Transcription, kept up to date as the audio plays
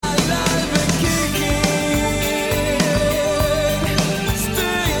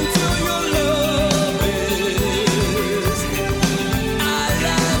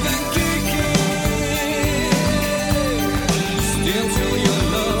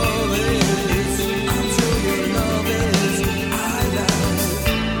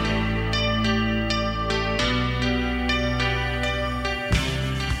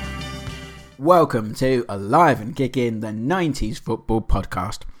welcome to Alive and Kicking, the 90s football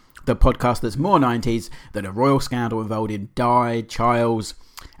podcast. The podcast that's more 90s than a royal scandal involving Di, Childs,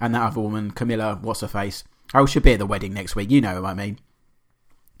 and that other woman, Camilla, what's-her-face. Oh, she'll be at the wedding next week, you know what I mean.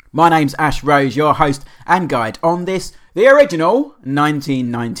 My name's Ash Rose, your host and guide on this, the original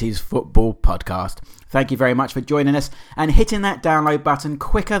 1990s football podcast. Thank you very much for joining us and hitting that download button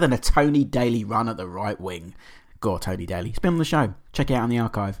quicker than a Tony Daly run at the right wing. Go on, Tony Daly. He's been on the show. Check it out on the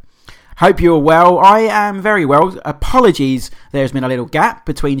archive. Hope you're well. I am very well. Apologies, there's been a little gap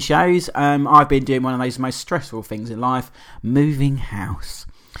between shows. I've been doing one of those most stressful things in life, moving house.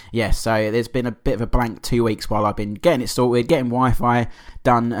 Yes, so there's been a bit of a blank 2 weeks while I've been getting it sorted, getting Wi-Fi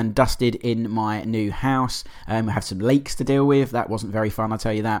done and dusted in my new house. I have some leaks to deal with. That wasn't very fun, I'll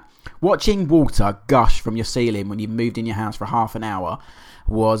tell you that. Watching water gush from your ceiling when you've moved in your house for half an hour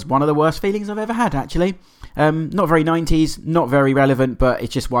was one of the worst feelings I've ever had, actually. Not very 90s, not very relevant, but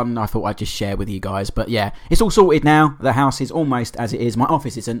it's just one I thought I'd just share with you guys. But yeah, it's all sorted now. The house is almost as it is. My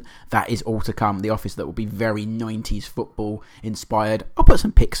office isn't. That is all to come. The office that will be very 90s football inspired. I'll put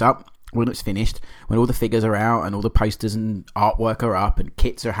some pics up when it's finished, when all the figures are out and all the posters and artwork are up and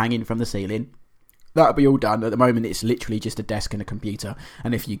kits are hanging from the ceiling. That'll be all done. At the moment, it's literally just a desk and a computer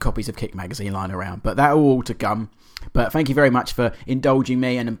and a few copies of Kick magazine lying around. But that all to come. But thank you very much for indulging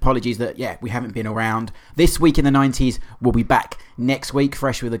me, and apologies that, we haven't been around. This week in the 90s, we'll be back next week,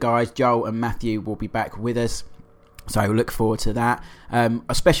 fresh with the guys. Joel and Matthew will be back with us. So look forward to that.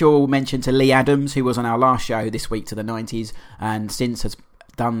 A special mention to Lee Adams, who was on our last show this week to the 90s, and since has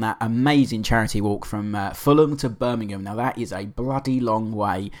done that amazing charity walk from Fulham to Birmingham. Now that is a bloody long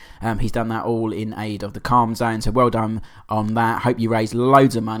way. He's done that all in aid of the Calm Zone, so well done on that. Hope you raised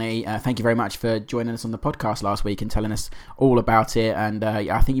loads of money. Thank you very much for joining us on the podcast last week and telling us all about it, and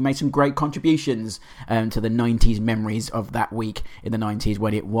I think you made some great contributions to the 90s memories of that week in the 90s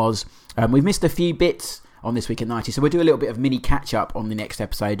when it was. We've missed a few bits on This Week in 90s, so we'll do a little bit of mini catch-up on the next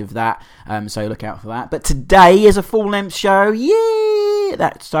episode of that, so look out for that. But today is a full-length show,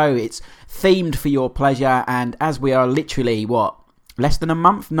 so it's themed for your pleasure, and as we are literally, less than a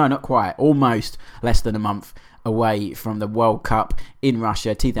month? No, not quite, almost less than a month away from the World Cup in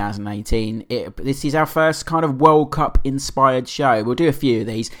Russia 2018. This is our first kind of World Cup inspired show. We'll do a few of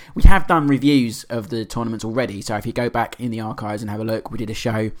these. We have done reviews of the tournaments already, so if you go back in the archives and have a look, we did a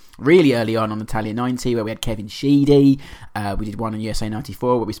show really early on Italia 90 where we had Kevin Sheedy. We did one on USA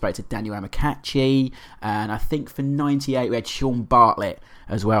 94 where we spoke to Daniel Amokachi, and I think for 98 we had Sean Bartlett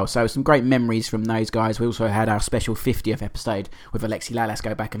as well. So some great memories from those guys. We also had our special 50th episode with Alexi Lalas.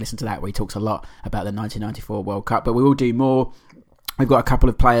 Go back and listen to that where he talks a lot about the 1994 World Cup, but we will do more. We've got a couple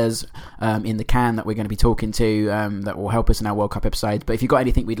of players in the can that we're going to be talking to that will help us in our World Cup episodes. But if you've got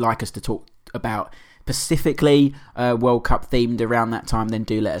anything we'd like us to talk about specifically World Cup themed around that time, then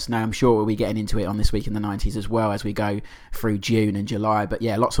do let us know. I'm sure we'll be getting into it on This Week in the 90s as well as we go through June and July. But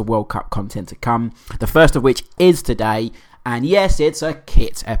yeah, lots of World Cup content to come. The first of which is today. And yes, it's a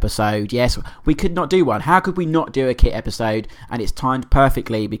kit episode. Yes, we could not do one. How could we not do a kit episode? And it's timed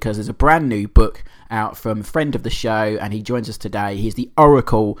perfectly because there's a brand new book out from a friend of the show, and he joins us today. He's the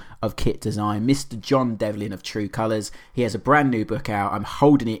oracle of kit design, Mr. John Devlin of True Colours. He has a brand new book out. I'm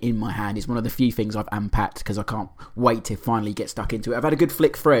holding it in my hand. It's one of the few things I've unpacked because I can't wait to finally get stuck into it. I've had a good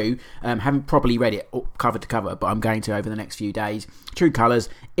flick through. Haven't properly read it cover to cover, but I'm going to over the next few days. True Colours,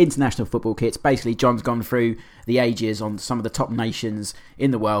 international football kits. Basically, John's gone through the ages on some of the top nations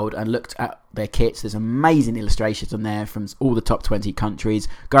in the world and looked at their kits. There's amazing illustrations on there from all the top 20 countries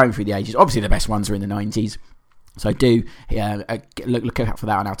going through the ages. Obviously the best ones are in the 90s, so do look out for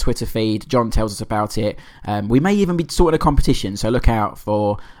that on our Twitter feed. John tells us about it. We may even be sorting a competition, so look out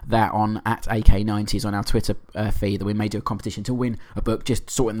for that on at AK90s on our Twitter feed, that we may do a competition to win a book, just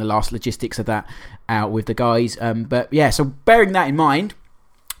sorting the last logistics of that out with the guys. But yeah, so bearing that in mind,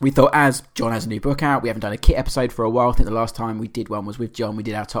 we thought, as John has a new book out, we haven't done a kit episode for a while. I think the last time we did one was with John. We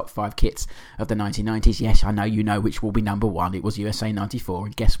did our top 5 kits of the 1990s. Yes, I know you know which will be number 1. It was USA 94.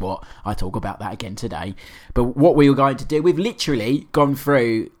 And guess what? I talk about that again today. But what we were going to do, we've literally gone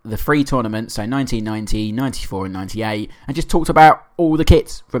through the 3 tournaments, so 1990, 94 and 98, and just talked about all the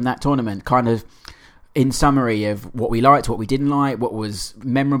kits from that tournament, kind of in summary of what we liked, what we didn't like, what was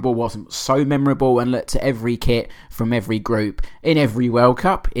memorable, wasn't so memorable, and looked at every kit from every group in every World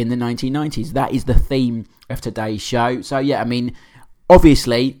Cup in the 1990s. That is the theme of today's show. So yeah, I mean,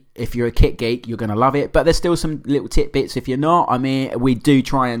 obviously, if you're a kit geek, you're going to love it, but there's still some little tidbits if you're not. I mean, we do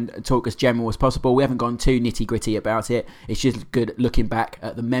try and talk as general as possible. We haven't gone too nitty gritty about it. It's just good looking back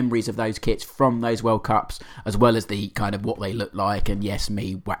at the memories of those kits from those World Cups, as well as the kind of what they look like, and yes,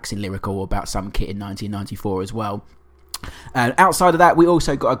 me waxing lyrical about some kit in 1994 as well. Outside of that, we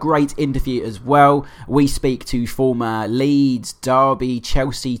also got a great interview as well. We speak to former Leeds, Derby,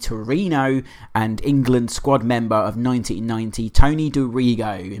 Chelsea, Torino and England squad member of 1990, Tony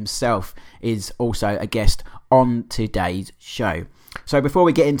Dorigo himself is also a guest on today's show. So before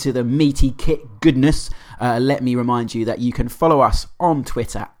we get into the meaty kit goodness, let me remind you that you can follow us on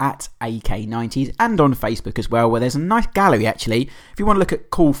Twitter at AK90s and on Facebook as well, where there's a nice gallery actually. If you want to look at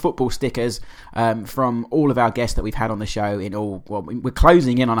cool football stickers from all of our guests that we've had on the show in all, well, we're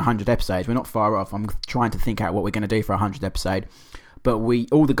closing in on 100 episodes. We're not far off. I'm trying to think out what we're going to do for 100 episode. But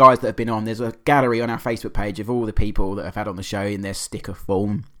all the guys that have been on, there's a gallery on our Facebook page of all the people that have had on the show in their sticker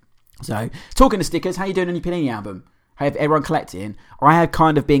form. So talking to stickers, how you doing on your Panini album? Have everyone collecting? I have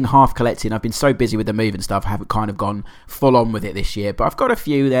kind of been half collecting. I've been so busy with the move and stuff, I haven't kind of gone full on with it this year. But I've got a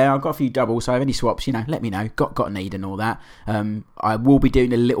few there. I've got a few doubles, so if any swaps, let me know. Got a need and all that. I will be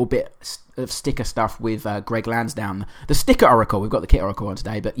doing a little bit of sticker stuff with Greg Lansdowne, the Sticker Oracle. We've got the Kit Oracle on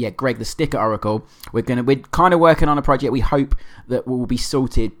today, but yeah, Greg, the Sticker Oracle. We're kind of working on a project. We hope that will be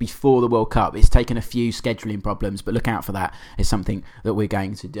sorted before the World Cup. It's taken a few scheduling problems, but look out for that. It's something that we're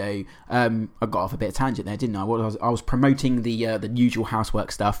going to do. I got off a bit of tangent there, didn't I? I was promoting the usual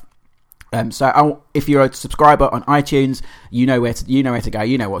housework stuff. So if you're a subscriber on iTunes, you know where to go,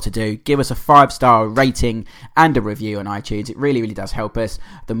 you know what to do. Give us a 5-star rating and a review on iTunes. It really, really does help us.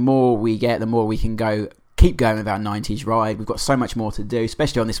 The more we get, the more we can keep going with our 90s ride. We've got so much more to do,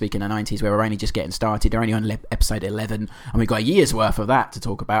 especially on This Week in the 90s, where we're only just getting started. We're only on episode 11, and we've got a year's worth of that to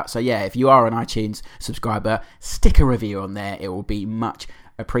talk about. So yeah, if you are an iTunes subscriber, stick a review on there. It will be much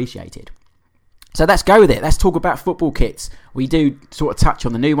appreciated. So let's go with it. Let's talk about football kits. We do sort of touch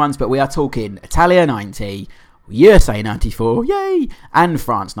on the new ones, but we are talking Italia 90, USA 94, yay, and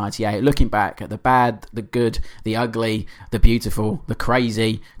France 98. Looking back at the bad, the good, the ugly, the beautiful, the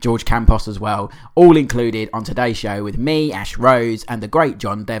crazy, George Campos as well, all included on today's show with me, Ash Rose, and the great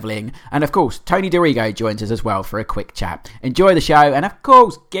John Devling. And of course, Tony Dorigo joins us as well for a quick chat. Enjoy the show, and of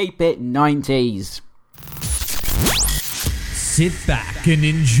course, keep it 90s. Sit back and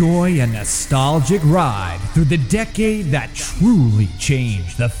enjoy a nostalgic ride through the decade that truly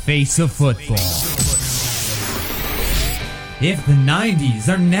changed the face of football. If the 90s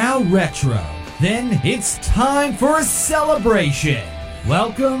are now retro, then it's time for a celebration.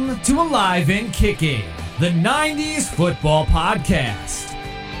 Welcome to Alive and Kicking, the 90s Football Podcast.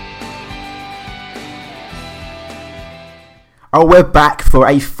 Oh, we're back for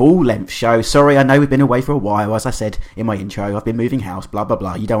a full-length show. Sorry, I know we've been away for a while. As I said in my intro, I've been moving house, blah, blah,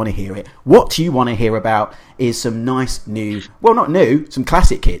 blah. You don't want to hear it. What you want to hear about is some nice new, well, not new, some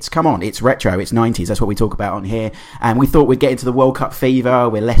classic kits. Come on, it's retro, it's 90s. That's what we talk about on here. And we thought we'd get into the World Cup fever.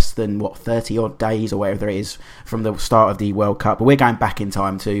 We're less than, 30-odd days or whatever it is from the start of the World Cup. But we're going back in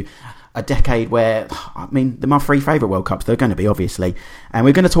time to a decade where, they're my 3 favourite World Cups. They're going to be, obviously. And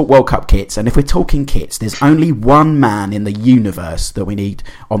we're going to talk World Cup kits. And if we're talking kits, there's only one man in the universe that we need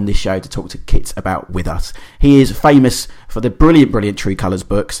on this show to talk to kits about with us. He is famous for the brilliant, brilliant True Colours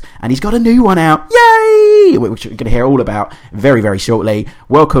books. And he's got a new one out. Yay! Which we're going to hear all about very, very shortly.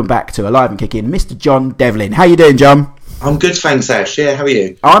 Welcome back to Alive and Kicking, Mr. John Devlin. How you doing, John? I'm good, thanks, Ash. Yeah, how are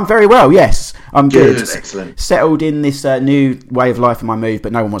you? I'm very well, yes. I'm good. Excellent. Settled in this new way of life in my move,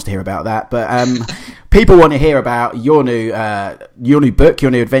 but no one wants to hear about that. But people want to hear about your new book,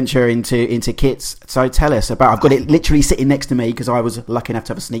 your new adventure into kits. So tell us about. I've got it literally sitting next to me because I was lucky enough to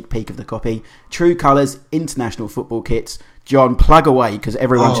have a sneak peek of the copy. True Colours International Football Kits. John, plug away because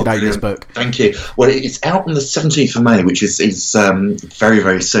everyone should own this book. Thank you. Well, it's out on the 17th of May, which is very,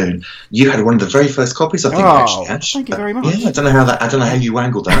 very soon. You had one of the very first copies, I think. Actually, Ash. Thank you very much. Yeah, I don't know how you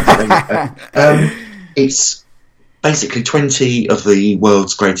wangled that. It's basically 20 of the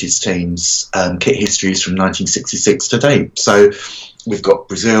world's greatest teams, kit histories from 1966 to date. So we've got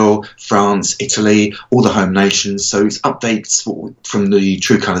Brazil, France, Italy, all the home nations. So it's updates from the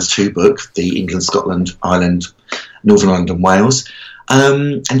True Colours 2 book, the England, Scotland, Ireland, Northern Ireland and Wales,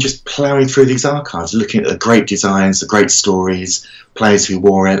 and just ploughing through these archives, looking at the great designs, the great stories, players who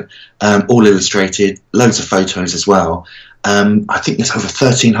wore it, all illustrated, loads of photos as well. I think there's over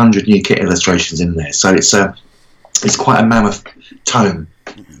 1,300 new kit illustrations in there, so it's quite a mammoth tome.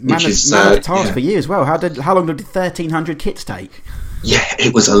 Mammoth task for you as well. How long did 1,300 kits take? Yeah,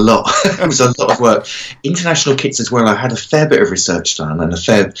 it was a lot. It was a lot of work. International kits as well. I had a fair bit of research done and a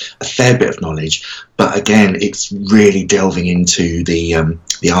fair bit of knowledge. But again, it's really delving into the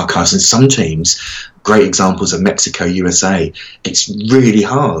archives. And some teams, great examples of Mexico, USA. It's really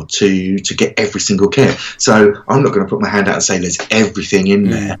hard to get every single kit. So I'm not going to put my hand out and say there's everything in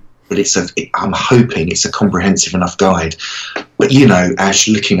there. but I'm hoping it's a comprehensive enough guide. But you know, Ash,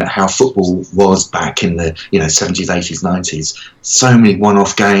 looking at how football was back in the 70s, 80s, 90s, so many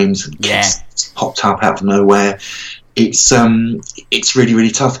one-off games and kits popped up out of nowhere. It's really,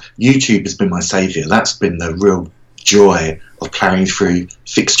 really tough. YouTube has been my saviour. That's been the real joy of ploughing through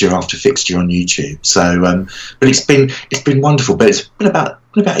fixture after fixture on YouTube. So, but it's been wonderful. But it's been about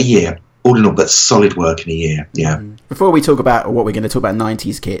a year, all in all, but solid work in a year. Yeah. Before we talk about what we're going to talk about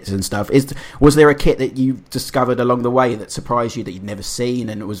 90s kits and stuff, was there a kit that you discovered along the way that surprised you that you'd never seen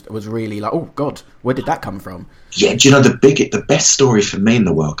and it was really like, oh God, where did that come from? Yeah, do you know the best story for me in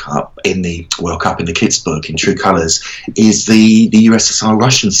the World Cup, in the kids' book, in True Colours, is the USSR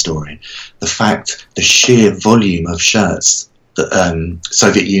Russian story. The sheer volume of shirts that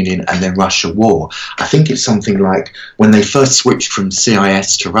Soviet Union and then Russia wore. I think it's something like when they first switched from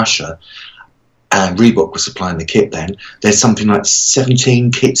CIS to Russia, and Reebok was supplying the kit then, there's something like 17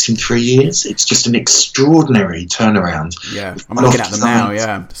 kits in 3 years. It's just an extraordinary turnaround. Yeah, I'm looking at them now,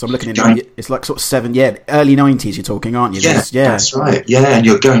 yeah. So I'm looking at it's like sort of early 90s you're talking, aren't you? Yeah, that's right. Yeah, and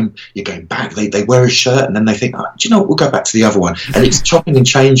you're going back. They wear a shirt and then they think, do you know what, we'll go back to the other one. And it's chopping and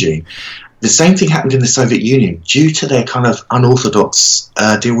changing. The same thing happened in the Soviet Union. Due to their kind of unorthodox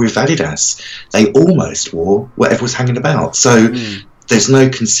deal with Adidas, they almost wore whatever was hanging about. So there's no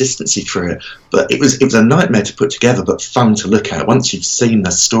consistency through it. But it was a nightmare to put together, but fun to look at. Once you've seen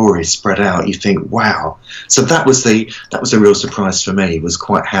the story spread out, you think, wow. So that was the real surprise for me, was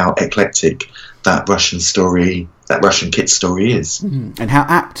quite how eclectic that Russian kit story is. And how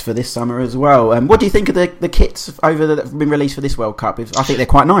apt for this summer as well. What do you think of the kits that have been released for this World Cup? I think they're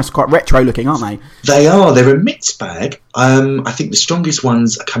quite nice, quite retro looking, aren't they? They are. They're a mixed bag. I think the strongest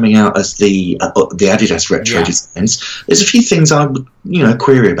ones are coming out as the Adidas retro designs. There's a few things I would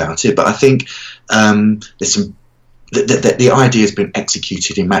query about it, but I think there's some. The idea has been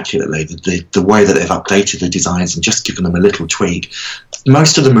executed immaculately. The way that they've updated the designs and just given them a little tweak.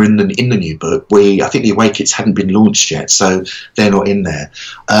 Most of them are in the new book. I think the away kits hadn't been launched yet, so they're not in there.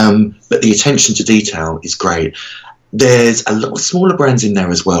 But the attention to detail is great. There's a lot of smaller brands in there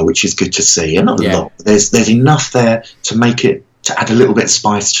as well, which is good to see. And not a lot. There's enough there to make it, to add a little bit of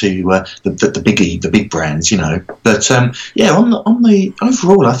spice to the big brands, But on the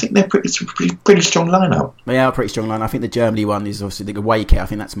overall, I think it's a pretty strong lineup. They are a pretty strong lineup. I think the Germany one is obviously the away kit. I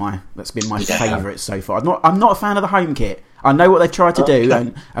think that's been my favourite so far. I'm not a fan of the home kit. I know what they've tried to do,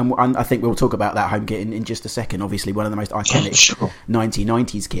 and I think we'll talk about that home kit in just a second. Obviously, one of the most iconic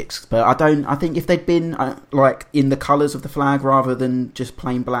 1990s kits. But I think if they'd been like in the colours of the flag rather than just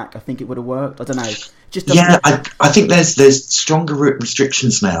plain black, I think it would have worked. I don't know. I think there's stronger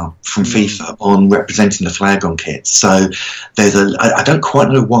restrictions now from FIFA on representing the flag on kits. So I don't quite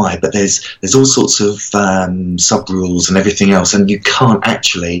know why, but there's all sorts of sub rules and everything else, and you can't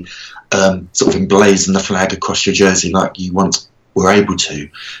actually sort of emblazon the flag across your jersey like you once were able to.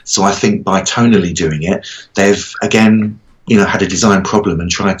 So I think by tonally doing it, they've again had a design problem and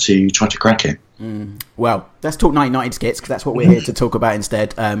tried to crack it. Well, let's talk 1990s kits, because that's what we're here to talk about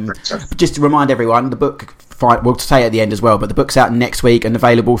instead. Just to remind everyone, the book, we'll say at the end as well, but the book's out next week and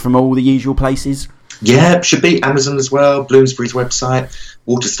available from all the usual places. Yeah, it should be Amazon as well, Bloomsbury's website,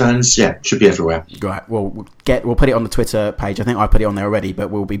 Waterstones, should be everywhere. Right, well, we'll put it on the Twitter page. I think I put it on there already, but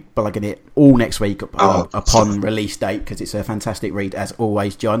we'll be plugging it all next week upon release date, because it's a fantastic read, as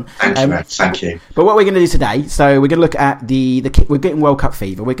always, John. Thank you. But what we're going to do today, so we're going to look at the kit. We're getting World Cup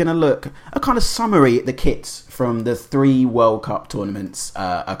fever. We're going to look at a kind of summary at the kits from the 3 World Cup tournaments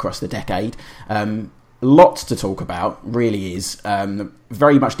across the decade. Lots to talk about, really is.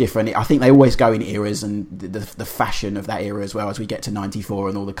 Very much different. I think they always go in eras, and the fashion of that era as well, as we get to 94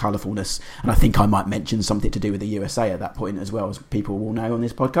 and all the colourfulness. And I think I might mention something to do with the USA at that point as well, as people will know on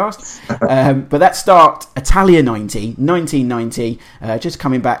this podcast. But that start, Italia 1990, just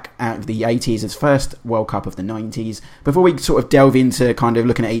coming back out of the 80s as first World Cup of the 90s. Before we sort of delve into kind of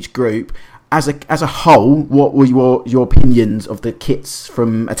looking at each group, as a whole, what were your opinions of the kits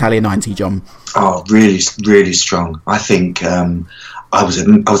from Italia 90, John? Oh, really, really strong. I think I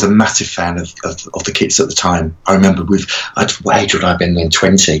was a massive fan of the kits at the time. I remember what age would I have been then?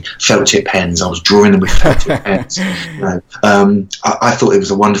 20. Felt tip pens. I was drawing them with felt tip pens. I thought it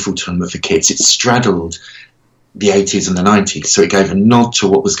was a wonderful tournament for kits. It straddled the 80s and the 90s, so it gave a nod to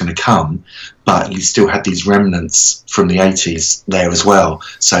what was going to come, but you still had these remnants from the 80s there as well.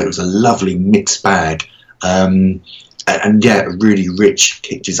 So it was a lovely mixed bag. and yeah, really rich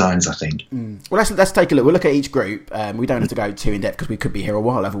kit designs, I think. Well, let's take a look. We'll look at each group. We don't have to go too in depth because we could be here a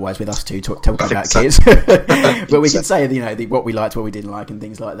while otherwise with us two talking about kits. But we can say, what we liked, what we didn't like, and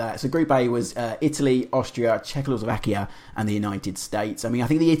things like that. So Group A was Italy, Austria, Czechoslovakia, and the United States. I mean, I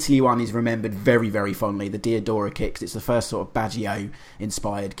think the Italy one is remembered very, very fondly. The Diodora kit, 'cause it's the first sort of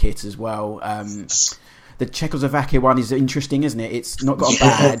Baggio-inspired kit as well. The Czechoslovakia one is interesting, isn't it? It's not got a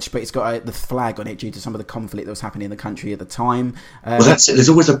badge, but it's got the flag on it due to some of the conflict that was happening in the country at the time. Well, that's it. There's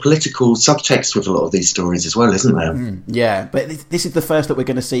always a political subtext with a lot of these stories as well, isn't there? Yeah, but this is the first that we're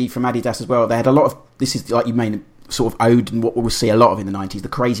going to see from Adidas as well. They had a lot of... This is like you mean sort of ode and what we'll see a lot of in the 90s, the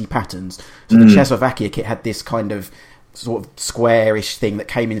crazy patterns. So the Czechoslovakia kit had this kind of sort of squarish thing that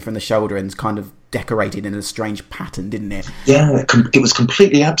came in from the shoulder and kind of decorated in a strange pattern, didn't it? Yeah, it was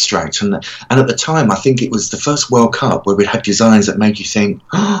completely abstract, and at the time I think it was the first World Cup where we had designs that made you think,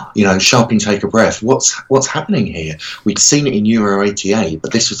 sharp intake of breath, what's happening here? We'd seen it in Euro 88,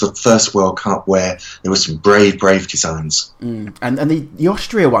 but this was the first World Cup where there were some brave designs. And the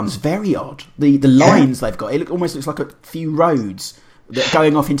Austria one's very odd. The lines they've got, it almost looks like a few roads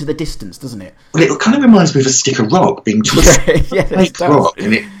going off into the distance, doesn't it? Well, it kind of reminds me of a stick of rock being twisted. It rock,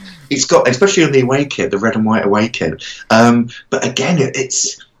 and it's got, especially on the away kit, the red and white away kit. But again,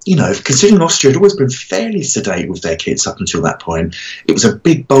 it's, considering Austria had always been fairly sedate with their kits up until that point, it was a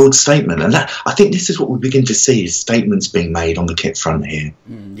big, bold statement. And I think this is what we begin to see, is statements being made on the kit front here.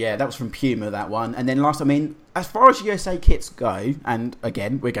 Yeah, that was from Puma, that one. And then as far as USA kits go, and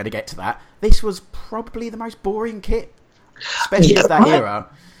again, we're going to get to that, this was probably the most boring kit, especially of that era.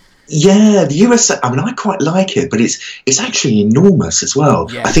 Yeah, the USA, I mean, I quite like it, but it's actually enormous as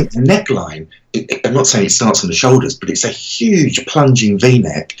well. Yeah. I think the neckline, I'm not saying it starts on the shoulders, but it's a huge plunging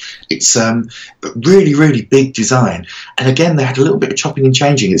V-neck. It's really, really big design. And again, they had a little bit of chopping and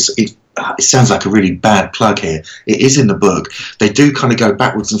changing. It sounds like a really bad plug here. It is in the book. They do kind of go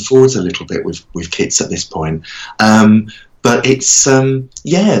backwards and forwards a little bit with kits at this point. But it's,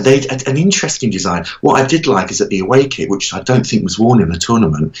 they had an interesting design. What I did like is that the away kit, which I don't think was worn in the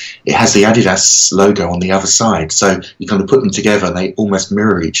tournament, it has the Adidas logo on the other side. So you kind of put them together and they almost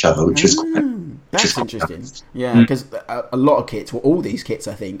mirror each other, which is that's interesting. Yeah, because a lot of kits, well, all these kits,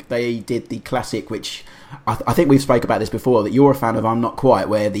 I think, they did the classic, which I think we've spoke about this before, that you're a fan of, I'm not quite,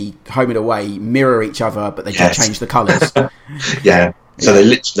 where the home and away mirror each other, but they just change the colours. So they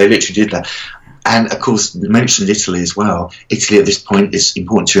literally did that. And, of course, we mentioned Italy as well. Italy, at this point, is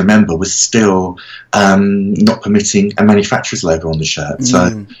important to remember, was still not permitting a manufacturer's logo on the shirt.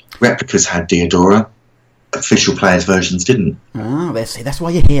 So replicas had Diodora. Official players' versions didn't. Oh, that's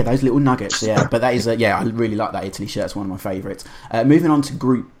why you hear those little nuggets. Yeah, but that is, I really like that Italy shirt. It's one of my favourites. Moving on to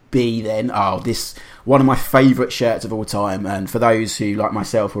Group B then. This one of my favourite shirts of all time, and for those who, like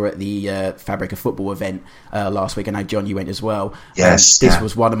myself, were at the Fabric of Football event last week, I know John, you went as well. Yes, this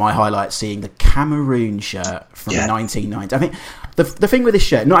was one of my highlights, seeing the Cameroon shirt from 1990. I think the thing with this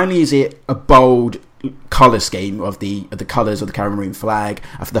shirt, not only is it a bold colour scheme of the colours of the Cameroon flag,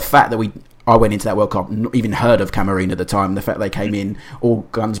 the fact that I went into that World Cup, not even heard of Cameroon at the time. The fact they came in all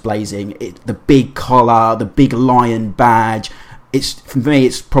guns blazing, the big collar, the big lion badge. For me,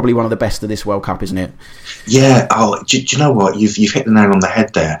 it's probably one of the best of this World Cup, isn't it? Yeah. Do you know what? You've hit the nail on the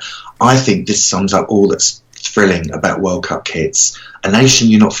head there. I think this sums up all that's thrilling about World Cup kits. A nation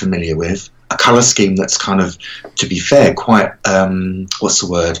you're not familiar with, a colour scheme that's kind of, to be fair, quite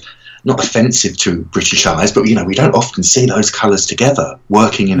not offensive to British eyes, but we don't often see those colours together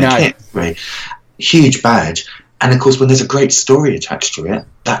working in a kit. Right? Huge badge. And of course, when there's a great story attached to it,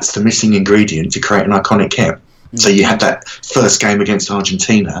 that's the missing ingredient to create an iconic kit. So you had that first game against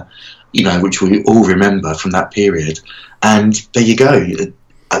Argentina, which we all remember from that period. And there you go.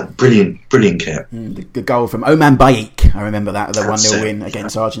 A brilliant kit. The goal from Oman Baik, I remember that, the 1-0 win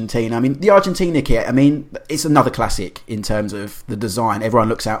against Argentina. I mean, the Argentina kit, it's another classic in terms of the design. Everyone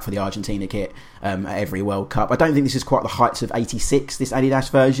looks out for the Argentina kit at every World Cup. I don't think this is quite the heights of 86, this Adidas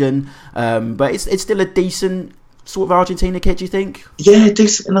version, but it's still a decent sort of Argentina kit, do you think? Yeah,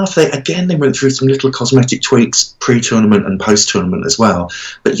 decent enough. They went through some little cosmetic tweaks pre-tournament and post-tournament as well.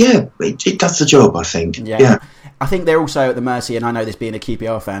 But yeah, it does the job, I think. Yeah. I think they're also at the mercy, and I know this being a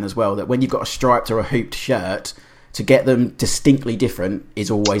QPR fan as well, that when you've got a striped or a hooped shirt, to get them distinctly different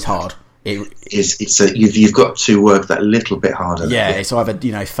is always hard. You've got to work that little bit harder. Yeah, it's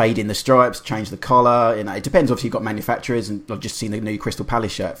either fade in the stripes, change the collar. It depends. Obviously, you've got manufacturers, and I've just seen the new Crystal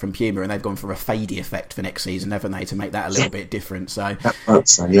Palace shirt from Puma, and they've gone for a fadey effect for next season, haven't they, to make that a little bit different. So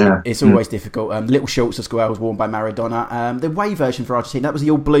it's always difficult. Little shorts as well was worn by Maradona. The away version for Argentina, that was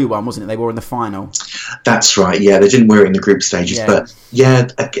the all blue one, wasn't it? They wore in the final. That's right. Yeah, they didn't wear it in the group stages, but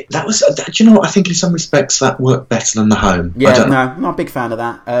that was. Do you know what? I think in some respects that worked better than the home. Yeah, I'm not a big fan of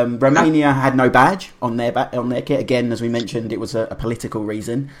that. Romania had no badge on their kit. Again, as we mentioned, it was a political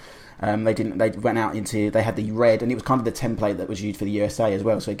reason. They went out into, they had the red, and it was kind of the template that was used for the USA as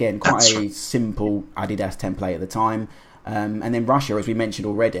well. So again, quite simple Adidas template at the time. And then Russia, as we mentioned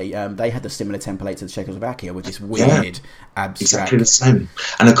already, they had the similar template to the Czechoslovakia with this weird abstract. Exactly the same.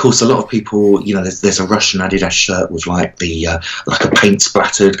 And of course, a lot of people, there's a Russian Adidas shirt with like a paint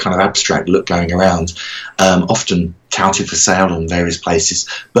splattered kind of abstract look going around, often touted for sale on various places,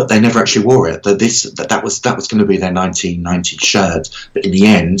 but they never actually wore it. That was going to be their 1990 shirt, but in the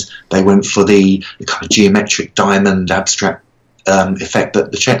end, they went for the kind of geometric diamond abstract effect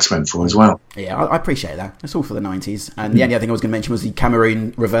that the Czechs went for as well. Yeah, I appreciate that. It's all for the 90s. And the only other thing I was going to mention was the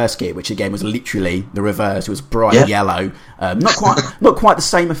Cameroon reverse kit, which again was literally the reverse. It was bright yellow. Not quite the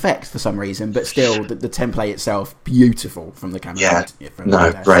same effect for some reason, but still the template itself beautiful from the Cameroon.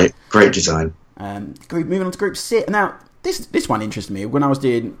 Great design. Moving on to Group C. Now, this one interested me when I was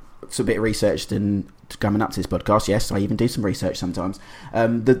doing a bit of research and coming up to this podcast. Yes, I even do some research sometimes.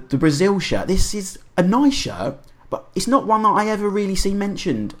 The Brazil shirt. This is a nice shirt, but it's not one that I ever really see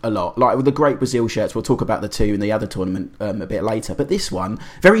mentioned a lot. Like with the great Brazil shirts, we'll talk about the two in the other tournament a bit later. But this one,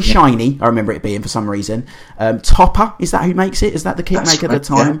 very shiny, I remember it being for some reason. Topper, is that who makes it? Is that the kit maker at the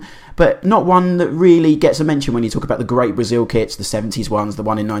time? Yeah. But not one that really gets a mention when you talk about the great Brazil kits, the 70s ones, the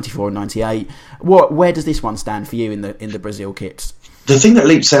one in 94 and 98. Where does this one stand for you in the Brazil kits? The thing that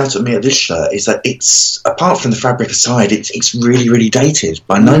leaps out at me at this shirt is that it's, apart from the fabric aside, it's really, really dated.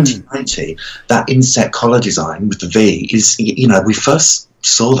 By 1990, that inset collar design with the V is, we first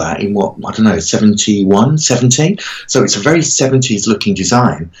saw that in 71, 70. So it's a very 70s looking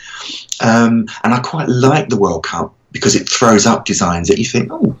design. And I quite like the World Cup because it throws up designs that you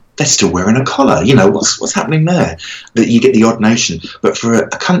think, oh, they're still wearing a collar. What's happening there? That you get the odd nation. But for a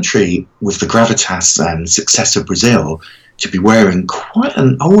country with the gravitas and success of Brazil, to be wearing quite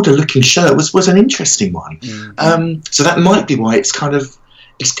an older looking shirt was an interesting one. So that might be why it's kind of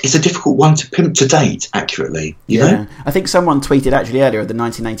it's a difficult one to pimp to date accurately. You know? I think someone tweeted actually earlier the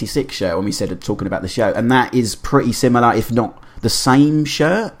 1986 shirt when we said talking about the show, and that is pretty similar, if not the same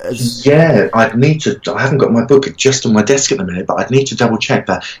shirt as... Yeah, I haven't got my book just on my desk at the minute, but I'd need to double check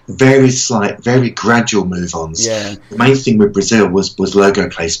that. Very slight, very gradual move-ons. Yeah. The main thing with Brazil was logo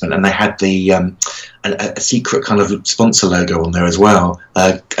placement, and they had the a secret kind of sponsor logo on there as well.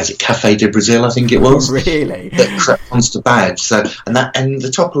 As it Café de Brazil, I think it was. Really? That crept onto the badge. So and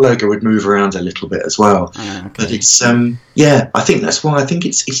the top logo would move around a little bit as well. Okay. But it's I think that's why I think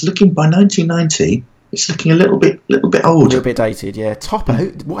it's looking by 1990. It's looking a little bit old. A little bit dated, yeah. Topper,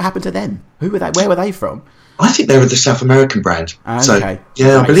 what happened to them? Who were they? Where were they from? I think they were the South American brand. Okay.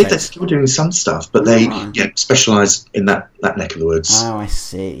 So, I believe they're still doing some stuff, but they specialise in that neck of the woods. Oh, I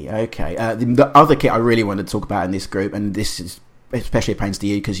see. Okay. The other kit I really wanted to talk about in this group, and this is especially pains to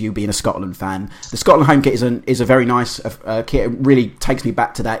you because you being a Scotland fan, the Scotland home kit is a very nice kit. It really takes me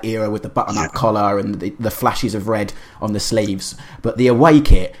back to that era with the button-up collar and the flashes of red on the sleeves. But the away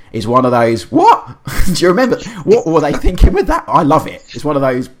kit is one of those, what? Do you remember? What were they thinking with that? I love it. It's one of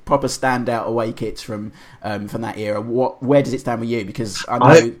those proper standout away kits from that era. Where does it stand with you? Because I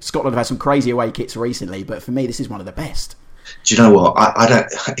know Scotland have had some crazy away kits recently, but for me, this is one of the best. Do you know what? I don't.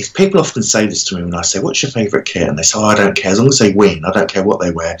 If people often say this to me when I say, "What's your favourite kit?" and they say, "Oh, I don't care as long as they win. I don't care what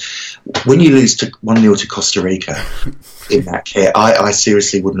they wear." When you lose 1-0 to Costa Rica in that kit, I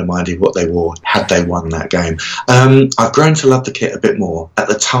seriously wouldn't have minded what they wore had they won that game. I've grown to love the kit a bit more. At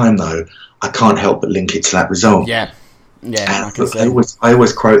the time, though, I can't help but link it to that result. Yeah. Yeah, I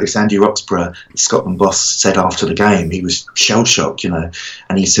always quote this. Andy Roxburgh, the Scotland boss, said after the game, he was shell shocked, and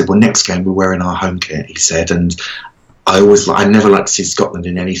he said, "Well, next game we're wearing our home kit," he said, and I never like to see Scotland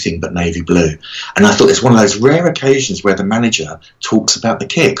in anything but navy blue. And I thought it's one of those rare occasions where the manager talks about the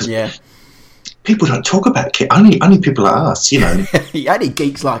kit, because people don't talk about kit. Only people like us, Only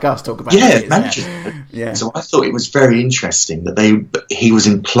geeks like us talk about kit. Managers. Yeah. So I thought it was very interesting that he was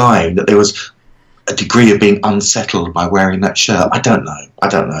implying that there was a degree of being unsettled by wearing that shirt. I don't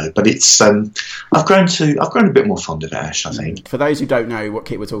know, but it's I've grown a bit more fond of it, Ash, I think. For those who don't know what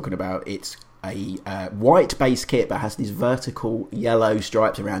kit we're talking about, it's white base kit but has these vertical yellow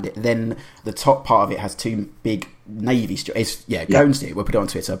stripes around it. Then the top part of it has two big navy stripes. Go and see it. We'll put it on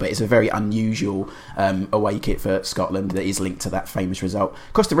Twitter. But it's a very unusual away kit for Scotland that is linked to that famous result.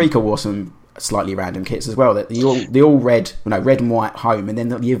 Costa Rica wore some slightly random kits as well. The all red and white home, and then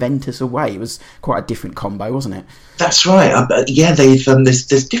the Juventus away. It was quite a different combo, wasn't it? That's right. They've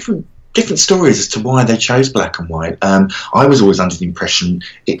there's different stories as to why they chose black and white. I was always under the impression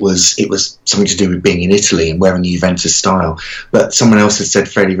it was something to do with being in Italy and wearing the Juventus style. But someone else has said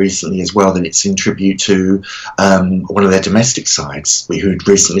fairly recently as well that it's in tribute to one of their domestic sides who'd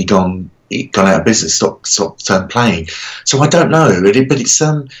recently gone out of business, stopped playing. So I don't know, but it's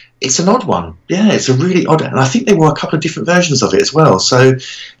an odd one. Yeah, it's a really odd, and I think they wore a couple of different versions of it as well. So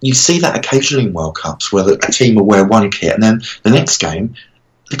you see that occasionally in World Cups where a team will wear one kit and then the next game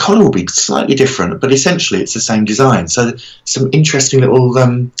the collar will be slightly different, but essentially it's the same design. So some interesting little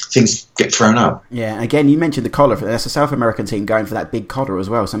things get thrown up. Yeah, again, you mentioned the collar. That's a South American team going for that big collar as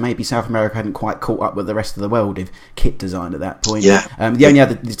well. So maybe South America hadn't quite caught up with the rest of the world with kit design at that point. Yeah.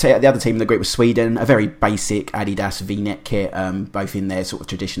 The other team in the group was Sweden, a very basic Adidas V-neck kit, both in their sort of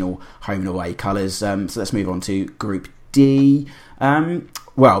traditional home and away colours. So let's move on to Group D.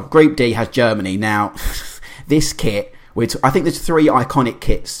 Group D has Germany. Now, this kit... I think there's three iconic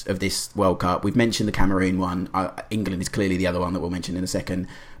kits of this World Cup. We've mentioned the Cameroon one. England is clearly the other one that we'll mention in a second.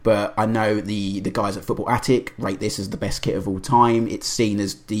 But I know the guys at Football Attic rate this as the best kit of all time. It's seen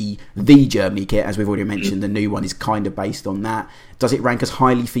as the Germany kit, as we've already mentioned. The new one is kind of based on that. Does it rank as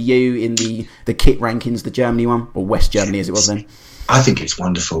highly for you in the kit rankings, the Germany one, or West Germany as it was then? I think it's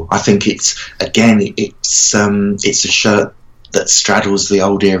wonderful. I think it's a shirt that straddles the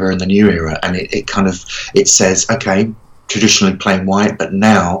old era and the new era, and it says, okay, traditionally plain white, but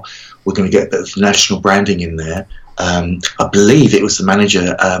now we're going to get a bit of national branding in there. I believe it was the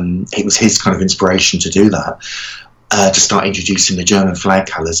manager, it was his kind of inspiration to do that, to start introducing the German flag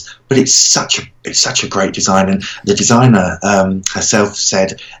colours. But it's such a great design, and the designer herself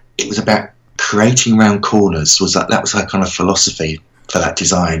said it was about creating round corners. That was her kind of philosophy for that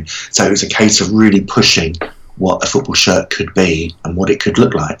design. So it was a case of really pushing what a football shirt could be and what it could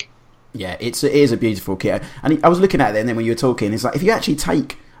look like. Yeah, it is a beautiful kit. And I was looking at it, and then when you were talking, it's like, if you actually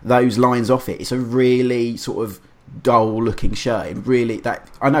take those lines off it, it's a really sort of dull looking shirt. It really,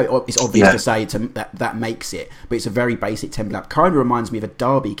 I know it's obvious to say that makes it, but it's a very basic template. Kind of reminds me of a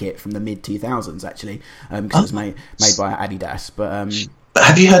Derby kit from the mid 2000s actually, because it was made by Adidas. But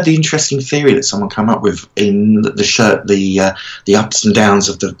have you heard the interesting theory that someone came up with in the shirt, the ups and downs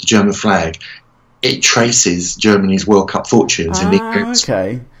of the German flag? It traces Germany's World Cup fortunes in the years.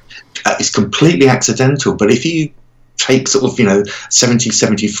 Okay. It's completely accidental, but if you take sort of 70,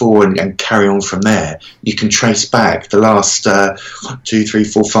 74 and carry on from there, you can trace back the last 1, 2, 3,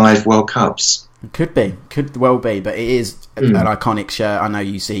 4, 5 World Cups. Could well be, but it is an iconic shirt. I know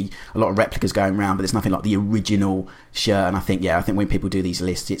you see a lot of replicas going around, but it's nothing like the original shirt. And I think when people do these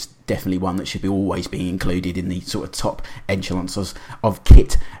lists, it's definitely one that should be always being included in the sort of top echelons of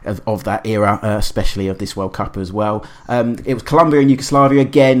kit of that era, especially of this World Cup as well. It was Colombia and Yugoslavia.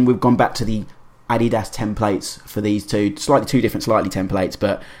 Again, we've gone back to the Adidas templates for these two different templates,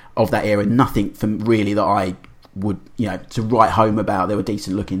 but of that era, nothing from really that I would to write home about. They were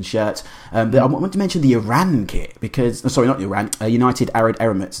decent looking shirts. But I want to mention the Iran kit because not Iran, United Arab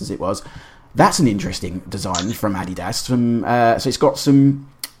Emirates as it was. That's an interesting design from Adidas. So it's got some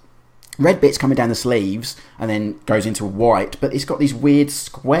red bits coming down the sleeves and then goes into white, but it's got these weird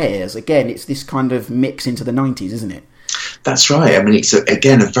squares. Again, it's this kind of mix into the 90s, isn't it? That's right. I mean, it's a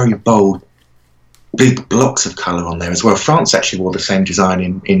very bold, big blocks of colour on there as well. France actually wore the same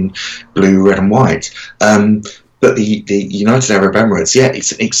design in blue, red and white. But the United Arab Emirates,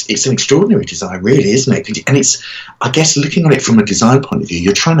 it's an extraordinary design, really, isn't it? And it's, I guess, looking at it from a design point of view,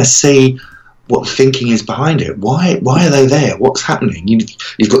 you're trying to see what the thinking is behind it. Why are they there? What's happening?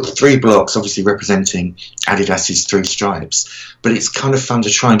 You've got the 3 blocks, obviously representing Adidas's 3 stripes, but it's kind of fun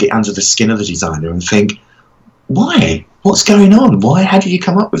to try and get under the skin of the designer and think, why? What's going on? How did you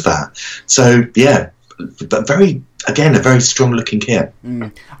come up with that? So, but a very strong looking kit.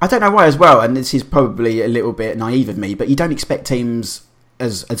 I don't know why as well, and this is probably a little bit naive of me, but you don't expect teams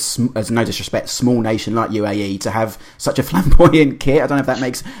as no disrespect, small nation like UAE to have such a flamboyant kit. I don't know if that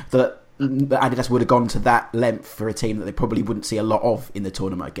makes that Adidas would have gone to that length for a team that they probably wouldn't see a lot of in the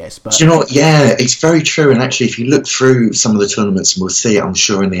tournament, I guess. But do you know what? Yeah, it's very true. And actually, if you look through some of the tournaments, and we'll see it, I'm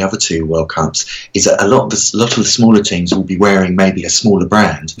sure, in the other 2 World Cups, is that a lot of the smaller teams will be wearing maybe a smaller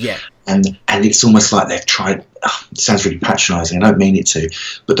brand. Yeah. And it's almost like they've tried. It sounds really patronising. I don't mean it to,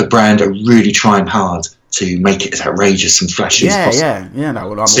 but the brand are really trying hard to make it as outrageous and flashy as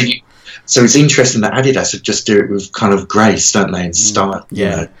possible. So it's interesting that Adidas would just do it with kind of grace, don't they, in style. Yeah.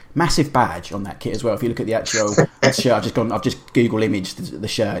 You know? Massive badge on that kit as well. If you look at the actual shirt, I've just Google imaged the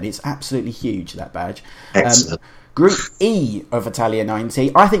shirt, and it's absolutely huge, that badge. Excellent. Group E of Italia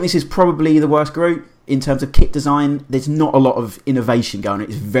 90. I think this is probably the worst group in terms of kit design. There's not a lot of innovation going on.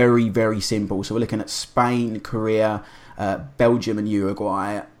 It's very, very simple. So we're looking at Spain, Korea, Belgium and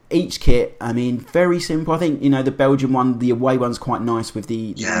Uruguay. Each kit, I mean, very simple. I think, the Belgian one, the away one's quite nice with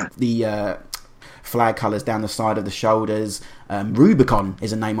the flag colours down the side of the shoulders. Rubicon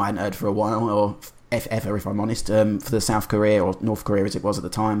is a name I hadn't heard for a while, or ever, if I'm honest, for the South Korea, or North Korea as it was at the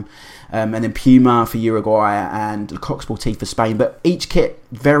time. And then Puma for Uruguay and Lecoq Sportif for Spain. But each kit,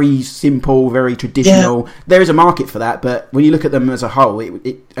 very simple, very traditional. Yeah. There is a market for that, but when you look at them as a whole,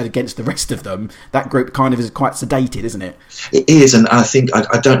 it against the rest of them, that group kind of is quite sedated, isn't it? It is, and I think,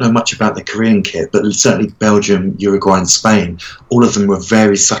 I don't know much about the Korean kit, but certainly Belgium, Uruguay and Spain, all of them were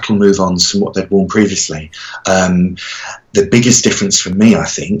very subtle move-ons from what they'd worn previously. The biggest difference for me, I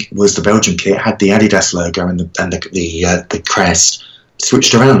think, was the Belgian kit had the Adidas logo and the crest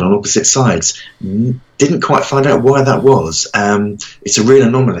switched around on opposite sides. Didn't quite find out why that was. It's a real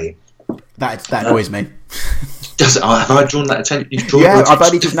anomaly. That annoys me. Have I drawn that attention? I've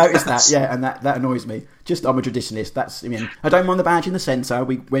only just noticed that. Yeah, and that annoys me. I'm a traditionalist. I don't mind the badge in the centre.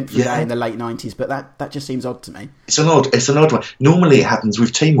 We went through that in the late 90s, but that just seems odd to me. It's an odd one. Normally it happens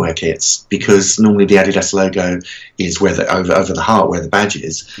with teamwear kits, because normally the Adidas logo is where over the heart where the badge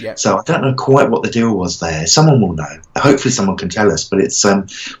is. Yep. So I don't know quite what the deal was there. Someone will know. Hopefully someone can tell us. But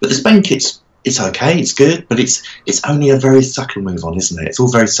but the Spain kit's, it's okay, it's good, but it's only a very subtle move on, isn't it? It's all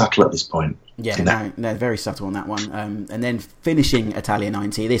very subtle at this point. Yeah, no, very subtle on that one. And then finishing Italia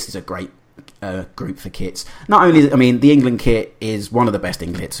 90, this is a great group for kits. Not only, the England kit is one of the best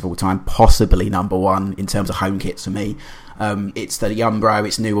England kits of all time, possibly number one in terms of home kits for me. It's the Umbro,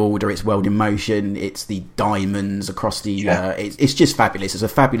 it's New Order, it's World in Motion, it's the diamonds across the... it's just fabulous. It's a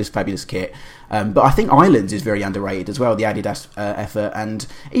fabulous, fabulous kit. But I think Ireland's is very underrated as well, the Adidas effort. And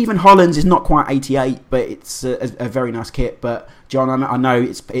even Holland's is not quite 88, but it's a very nice kit. But, John, I know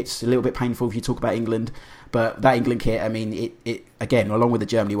it's a little bit painful if you talk about England, but that England kit, it again, along with the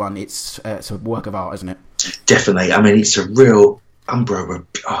Germany one, it's a work of art, isn't it? Definitely. It's a real... Umbro were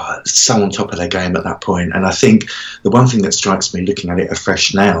so on top of their game at that point, and I think the one thing that strikes me looking at it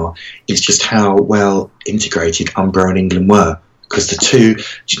afresh now is just how well integrated Umbro and England were, because the two,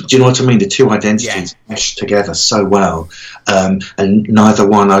 do you know what I mean? The two identities meshed together so well, and neither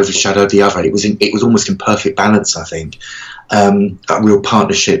one overshadowed the other. It was almost in perfect balance, I think. A real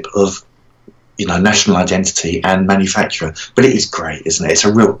partnership of national identity and manufacturer, but it is great, isn't it? It's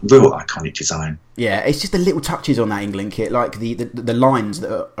a real iconic design. Yeah, it's just the little touches on that England kit, like the lines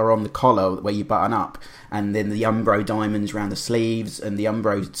that are on the collar where you button up, and then the Umbro diamonds around the sleeves and the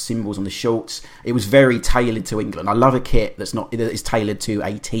Umbro symbols on the shorts. It was very tailored to England. I love a kit that is tailored to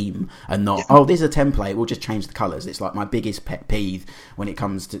a team and not, this is a template, we'll just change the colours. It's like my biggest pet peeve when it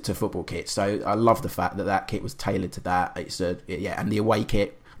comes to football kits. So I love the fact that kit was tailored to that. And the away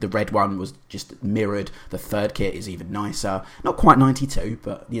kit, the red one was just mirrored. The third kit is even nicer. Not quite 92,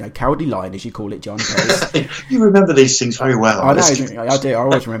 but, Cowardly Lion, as you call it, John. You remember these things very well. I know, I do. I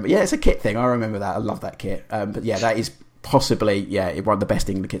always remember. Yeah, it's a kit thing. I remember that. I love that kit. But yeah, that is possibly, one of the best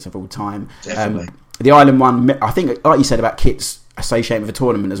England kits of all time. Definitely. The Ireland one, I think, like you said about kits associated with a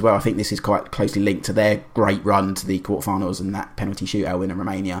tournament as well, I think this is quite closely linked to their great run to the quarterfinals and that penalty shootout win in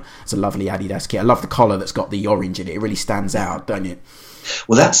Romania. It's a lovely Adidas kit. I love the collar that's got the orange in it. It really stands out, don't it?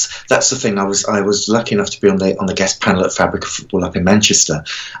 Well, that's the thing. I was lucky enough to be on the guest panel at Fabric of Football up in Manchester,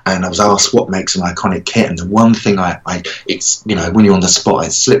 and I was asked what makes an iconic kit. And the one thing it's when you're on the spot,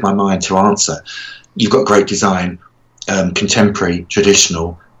 it slipped my mind to answer. You've got great design, contemporary,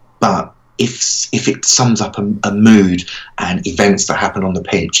 traditional, but if it sums up a mood and events that happen on the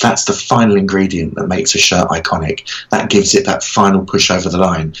pitch, that's the final ingredient that makes a shirt iconic. That gives it that final push over the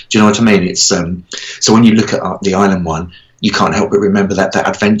line. Do you know what I mean? It's so when you look at the Ireland one, you can't help but remember that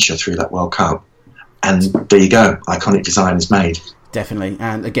adventure through that World Cup. And there you go, iconic design is made. Definitely.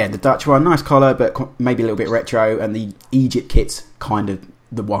 And again, the Dutch one, nice collar, but maybe a little bit retro. And the Egypt kit's kind of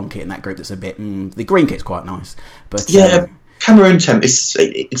the one kit in that group that's a bit... the green kit's quite nice. But Cameroon temp, it's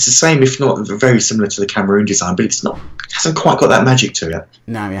the same, if not very similar to the Cameroon design, but it hasn't quite got that magic to it.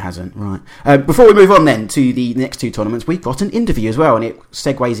 No, it hasn't, right. Before we move on then to the next two tournaments, we've got an interview as well, and it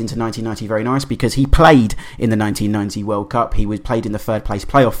segues into 1990 very nice, because he played in the 1990 World Cup. He was played in the third place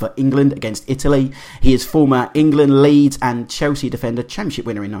playoff for England against Italy. He is former England, Leeds and Chelsea defender, championship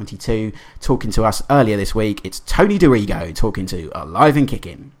winner in 92. Talking to us earlier this week, it's Tony Dorigo talking to Alive and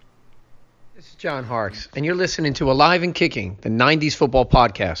Kicking. John Harkes, and you're listening to Alive and Kicking, the 90s football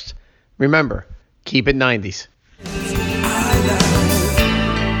podcast. Remember, keep it 90s.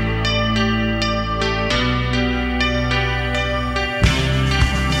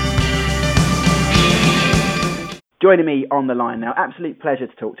 Joining me on the line now, absolute pleasure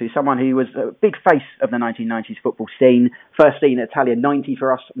to talk to someone who was a big face of the 1990s football scene. First seen at Italia 90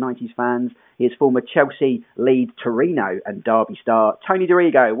 for us 90s fans. He is former Chelsea, Leeds, Torino and Derby star Tony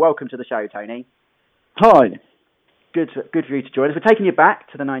Dorigo. Welcome to the show, Tony. Hi. Good for you to join us. We're taking you back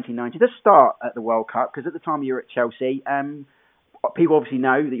to the 1990s. Let's start at the World Cup, because at the time you were at Chelsea, people obviously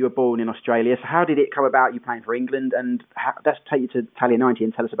know that you were born in Australia. So how did it come about you playing for England? And let's take you to Italia 90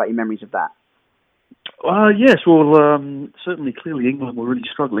 and tell us about your memories of that. Yes, well, certainly, clearly England were really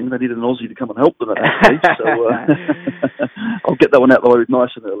struggling. They needed an Aussie to come and help them at that stage, so I'll get that one out of the way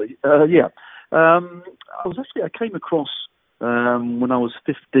nice and early. I came across when I was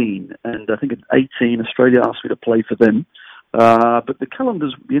 15, and I think at 18, Australia asked me to play for them. But the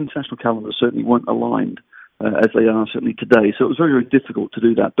international calendars certainly weren't aligned as they are certainly today, so it was very, very difficult to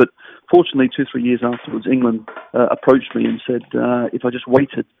do that. But fortunately, 2-3 years afterwards, England approached me and said if I just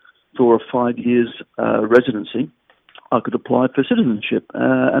waited for a 5 years residency, I could apply for citizenship,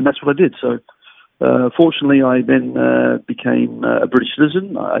 and that's what I did. So, fortunately, I then became a British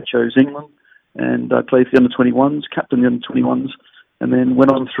citizen. I chose England, and I played for the under-21s, captained the under-21s, and then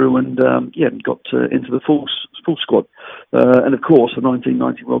went on through and got into the full squad. And of course, the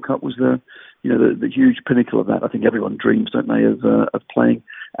 1990 World Cup was the huge pinnacle of that. I think everyone dreams, don't they, of playing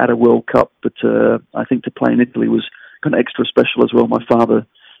at a World Cup. But I think to play in Italy was kind of extra special as well. My father,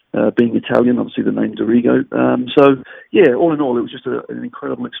 being Italian, obviously the name Dorigo. All in all, it was just an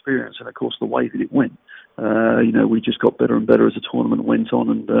incredible experience, and of course the way that it went. We just got better and better as the tournament went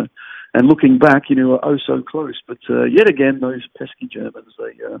on, and looking back, oh so close. But yet again, those pesky Germans,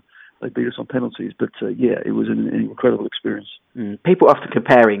 they beat us on penalties. But it was an incredible experience. People often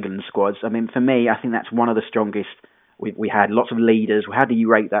compare England squads. I mean, for me, I think that's one of the strongest we had. Lots of leaders. How do you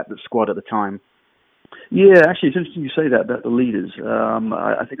rate that squad at the time? Yeah, actually, it's interesting you say that about the leaders.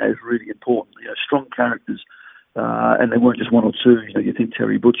 I think that is really important. Strong characters, and they weren't just one or two. You think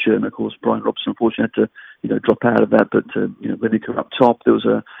Terry Butcher, and of course Brian Robson, unfortunately, had to drop out of that. But Lineker up top, there was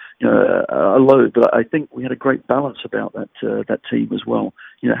a load. But I think we had a great balance about that team as well.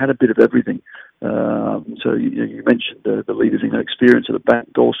 It had a bit of everything. So you mentioned the leaders, experience at the back,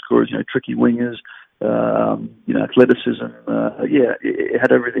 goal scorers, tricky wingers. Athleticism. It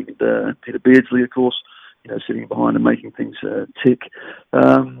had everything. Peter Beardsley, of course, sitting behind and making things tick.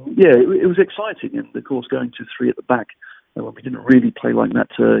 It was exciting, and of course, going to three at the back when we didn't really play like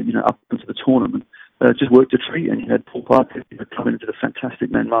that, up into the tournament, just worked a treat. And you had Paul Parker coming into the fantastic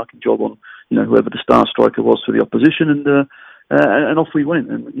man marking job on whoever the star striker was for the opposition, and off we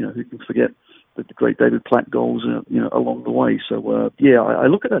went. And who can forget the great David Platt goals along the way. So I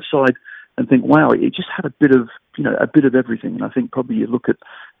look at that side and think, wow, it just had a bit of everything. And I think probably you look at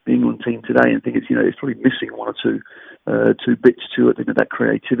the England team today and think it's probably missing one or two bits to it. That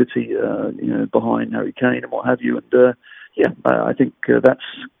creativity, behind Harry Kane and what have you. And I think that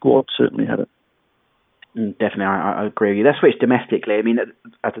squad certainly had it. Definitely, I agree with you. Let's switch domestically. I mean,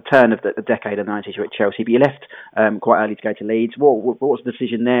 at the turn of the decade of the 90s, you were at Chelsea, but you left quite early to go to Leeds. What was the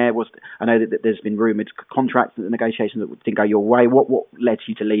decision there? I know that there's been rumoured contract negotiations that didn't go your way. What led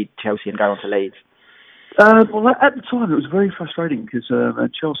you to leave Chelsea and go on to Leeds? Well, at the time, it was very frustrating because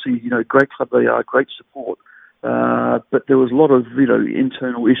Chelsea, great club they are, great support. But there was a lot of,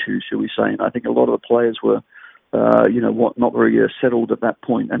 internal issues, shall we say. And I think a lot of the players were not very settled at that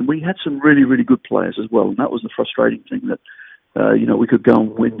point. And we had some really, really good players as well. And that was the frustrating thing that, we could go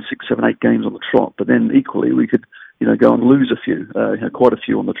and win 6, 7, 8 games on the trot, but then equally we could, go and lose a few, quite a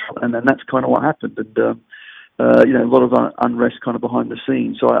few on the trot. And then that's kind of what happened. And, a lot of unrest kind of behind the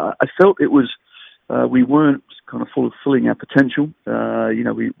scenes. So I felt it was, we weren't kind of fulfilling our potential.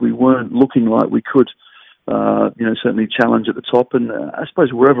 We weren't looking like we could, certainly challenge at the top. And I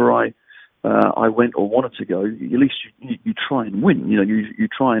suppose wherever I went or wanted to go, at least you try and win. You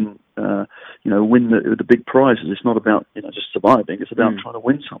try and win the big prizes. It's not about just surviving. It's about trying to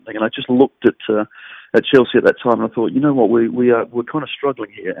win something. And I just looked at Chelsea at that time, and I thought, we're kind of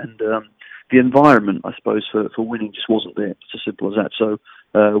struggling here, and the environment, I suppose, for winning just wasn't there. It's as simple as that. So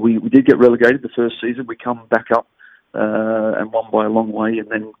we did get relegated the first season. We come back up and won by a long way, and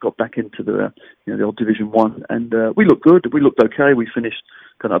then got back into the old Division 1, and we looked good. We looked okay. We finished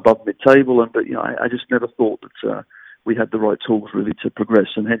kind of above mid-table, but I just never thought that we had the right tools really to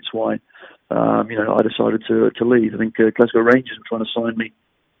progress, and hence why I decided to leave. I think Glasgow Rangers were trying to sign me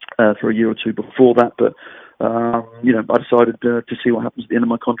for a year or two before that, but I decided to see what happens at the end of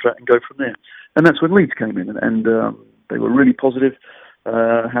my contract and go from there. And that's when Leeds came in, and they were really positive.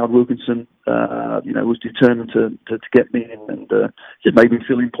 Howard Wilkinson, was determined to get me in, and it made me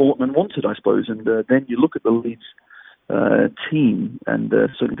feel important and wanted, I suppose. And then you look at the Leeds team and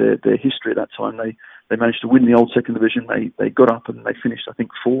sort of their history at that time. They managed to win the old second division. They got up and they finished, I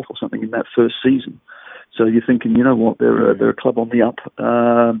think, fourth or something in that first season. So you're thinking, you know what, they're a club on the up.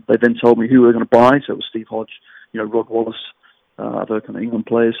 They then told me who they were going to buy. So it was Steve Hodge, Rod Wallace, other kind of England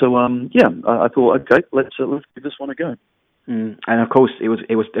players. So I thought, okay, let's give this one a go. And of course, it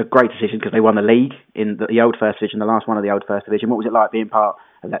was a great decision because they won the league in the old First Division, the last one of the old First Division. What was it like being part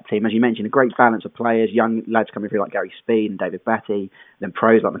of that team? As you mentioned, a great balance of players, young lads coming through like Gary Speed and David Batty, then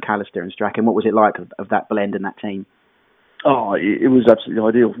pros like McAllister and Strachan. What was it like of that blend and that team? Oh, it was absolutely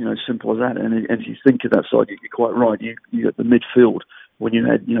ideal, simple as that. And if you think of that side, you're quite right. You got the midfield when you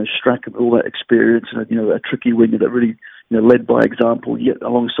had, Strachan with all that experience and, a tricky winger that really, led by example. Yet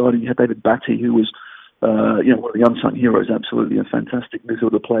alongside him, you had David Batty, who was, one of the unsung heroes, absolutely a fantastic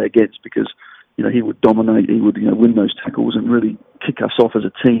midfielder to play against because, he would dominate, he would, win those tackles and really kick us off as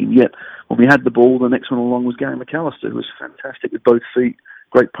a team. Yet when we had the ball, the next one along was Gary McAllister, who was fantastic with both feet,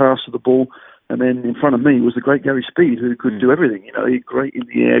 great pass of the ball. And then in front of me was the great Gary Speed, who could do everything. He great in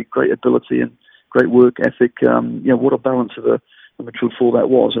the air, great ability and great work ethic. What a balance of a midfield four that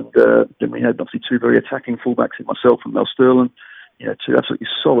was. And then we had obviously two very attacking fullbacks in myself and Mel Sterling. Two absolutely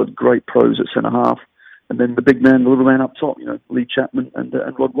solid, great pros at centre half. And then the big man, the little man up top, Lee Chapman and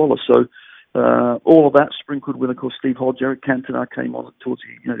Rod Wallace. So all of that sprinkled with, of course, Steve Hodge, Eric Cantona came on towards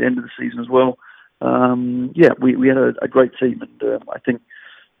the end of the season as well. We had a great team, and I think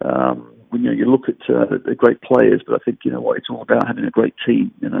when you look at the great players, but I think it's all about having a great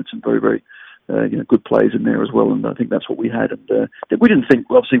team. Some very very good players in there as well, and I think that's what we had. And we didn't think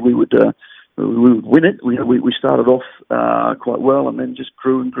obviously we would win it. We started off quite well, and then just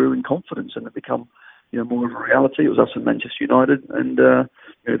grew in confidence, and it become more of a reality. It was us and Manchester United, and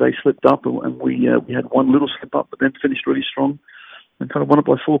they slipped up, and we had one little slip up, but then finished really strong and kind of won it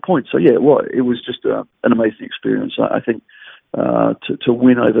by 4 points. So it was just an amazing experience. I think to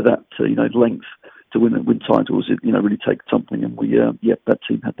win over that length, to win titles, it really takes something, and that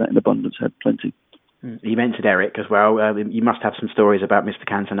team had that in abundance, had plenty. You mentioned Eric as well. You must have some stories about Mr.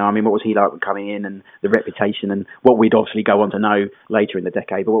 Cantona. I mean, what was he like when coming in, and the reputation, and what we'd obviously go on to know later in the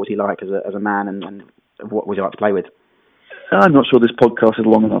decade, but what was he like as a man, and what was he like to play with? I'm not sure this podcast is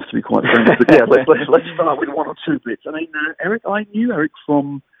long enough to be quite frank, but let's start with one or two bits. I mean, Eric, I knew Eric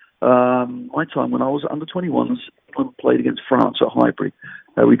from my time when I was under 21s, when we played against France at Highbury.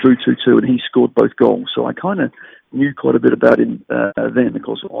 We drew 2-2 and he scored both goals. So I kind of knew quite a bit about him then, of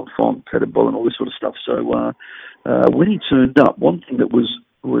course, enfant, headed ball and all this sort of stuff. So when he turned up, one thing that was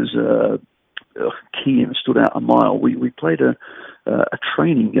key and stood out a mile, we played a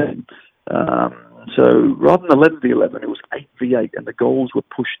training game. So rather than 11v11, it was 8v8, and the goals were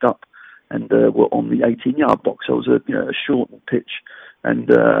pushed up and were on the 18-yard box. So it was a shortened pitch. And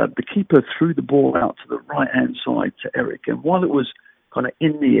the keeper threw the ball out to the right-hand side to Eric. And while it was kind of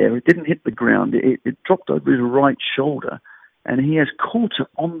in the air, it didn't hit the ground. It dropped over his right shoulder. And he has caught it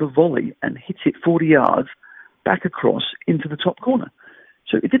on the volley and hit it 40 yards back across into the top corner.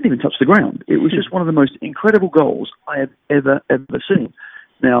 So it didn't even touch the ground. It was just one of the most incredible goals I have ever seen.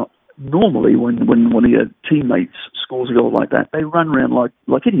 Now, normally when one of your teammates scores a goal like that, they run around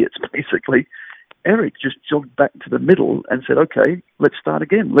like idiots, basically. Eric just jogged back to the middle and said, okay, let's start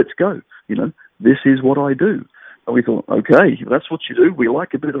again. Let's go. This is what I do. And we thought, okay, that's what you do. We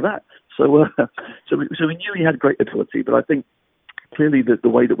like a bit of that. So we knew he had great ability, but I think clearly the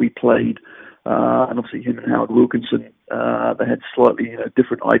way that we played, and obviously him and Howard Wilkinson, they had slightly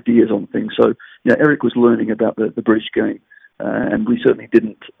different ideas on things. So Eric was learning about the British game. And we certainly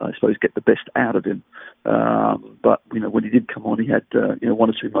didn't, I suppose, get the best out of him. But when he did come on, he had one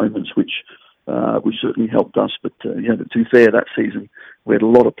or two moments which certainly helped us. But to be fair, that season we had a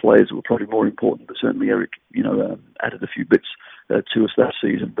lot of players that were probably more important. But certainly Eric, added a few bits to us that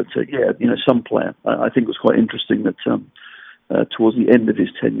season. But some player, I think it was quite interesting that towards the end of his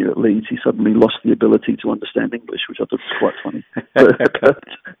tenure at Leeds, he suddenly lost the ability to understand English, which I thought was quite funny.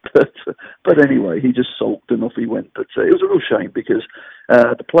 But anyway, he just sulked and off he went. But it was a real shame because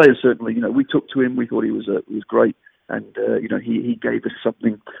the players certainly, we took to him. We thought he was great, and he gave us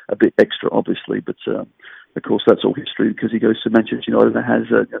something a bit extra, obviously. But of course, that's all history because he goes to Manchester United and has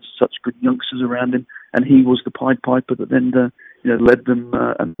such good youngsters around him, and he was the Pied Piper that then led them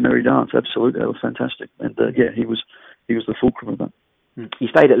a merry dance. Absolutely, that was fantastic, and he was the fulcrum of that. You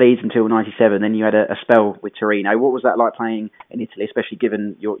stayed at Leeds until '97, then you had a spell with Torino. What was that like playing in Italy, especially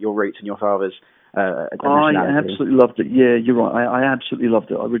given your roots and your father's nationality? I absolutely loved it. Yeah, you're right. I absolutely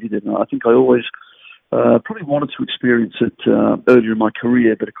loved it. I really did. I think I always Probably wanted to experience it earlier in my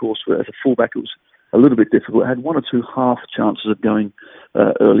career, but of course, as a fullback, it was a little bit difficult. I had one or two half chances of going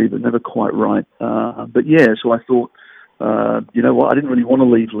early, but never quite right. But yeah, so I thought, you know what, I didn't really want to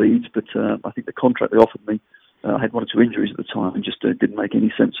leave Leeds, but I think the contract they offered me, I had one or two injuries at the time and just didn't make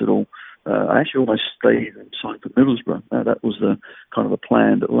any sense at all. I actually almost stayed and signed for Middlesbrough. That was the kind of a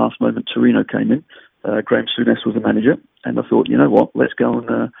plan. At the last moment, Torino came in. Graham Souness was the manager, and I thought, you know what, let's go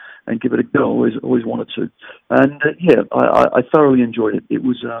and give it a go. Always wanted to, and yeah, I thoroughly enjoyed it. It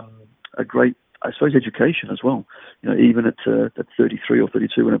was a great, I suppose, education as well. You know, even at 33 or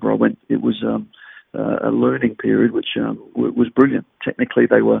 32, whenever I went, it was a learning period, which was brilliant. Technically,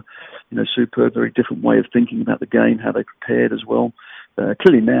 they were, you know, superb. Very different way of thinking about the game, how they prepared as well.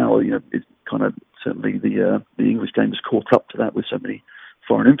 Clearly now, you know, it's kind of certainly the English game has caught up to that with so many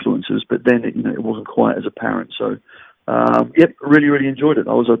foreign influences, but then it wasn't quite as apparent. So, yep, really enjoyed it.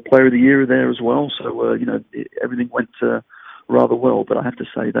 I was a Player of the Year there as well, so everything went rather well. But I have to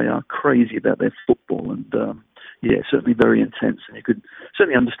say they are crazy about their football, and yeah, certainly very intense. And you could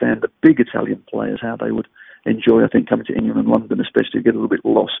certainly understand the big Italian players how they would enjoy, I think, coming to England and London, especially to get a little bit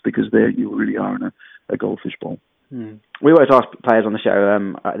lost because there you really are in a goldfish bowl. We always ask players on the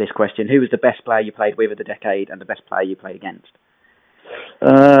show this question: who was the best player you played with of the decade, and the best player you played against?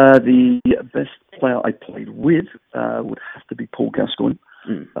 The best player I played with would have to be Paul Gascoigne.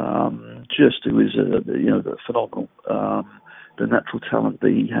 Just who is the phenomenal, the natural talent that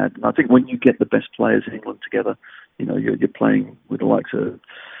he had. And I think when you get the best players in England together, you know, you're playing with the likes of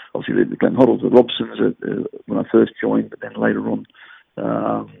obviously the Glenn Hoddles, the Robsons when I first joined, but then later on,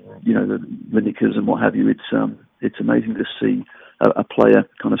 the Linekers and what have you. It's amazing to see a player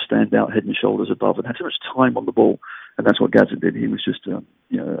kind of stand out head and shoulders above and have so much time on the ball. And that's what Gazza did. He was just a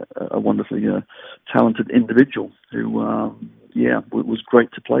wonderfully talented individual who, was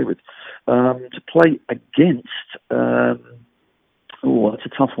great to play with. To play against, that's a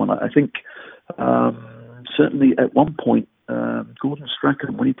tough one. I think certainly at one point, Gordon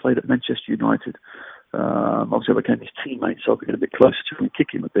Strachan, when he played at Manchester United, obviously I became his teammate, so I could get a bit closer to him and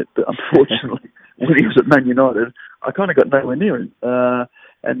kick him a bit. But unfortunately, when he was at Man United, I kind of got nowhere near him.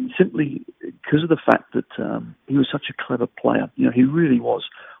 And simply because of the fact that he was such a clever player. You know, he really was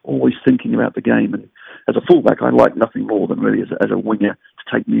always thinking about the game. And as a fullback, I like nothing more than really as a winger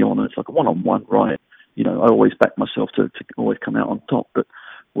to take me on. And it's like a one-on-one, right? You know, I always back myself to always come out on top. But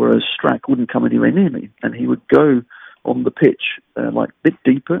whereas Strack wouldn't come anywhere near me, and he would go on the pitch like a bit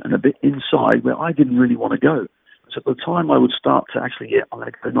deeper and a bit inside where I didn't really want to go. So by the time I would start to actually, I'm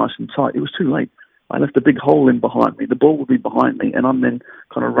going to go nice and tight, it was too late. I left a big hole in behind me. The ball would be behind me, and I'm then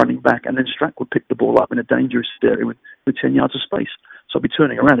kind of running back. And then Strack would pick the ball up in a dangerous area with 10 yards of space. So I'd be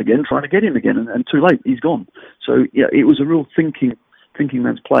turning around again, trying to get him again, and too late. He's gone. So yeah, it was a real thinking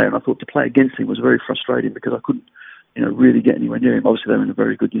man's player. And I thought to play against him was very frustrating because I couldn't, really get anywhere near him. Obviously, they're in a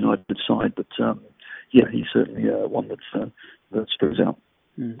very good United side, but he's certainly one that stands out.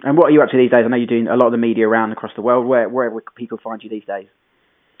 And what are you up to these days? I know you're doing a lot of the media around across the world. Where will people find you these days?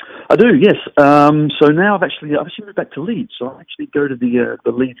 I do, yes. So now I've actually moved back to Leeds. So I actually go to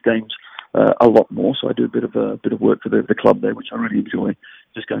the Leeds games a lot more. So I do a bit of work for the club there, which I really enjoy.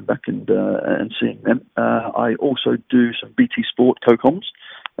 Just going back and seeing them. I also do some BT Sport co-coms.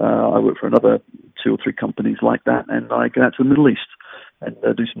 I work for another 2 or 3 companies like that, and I go out to the Middle East and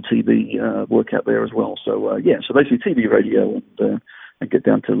do some TV work out there as well. So so basically TV, radio, and get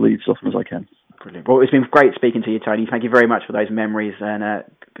down to Leeds as often as I can. Brilliant. Well, it's been great speaking to you, Tony. Thank you very much for those memories, and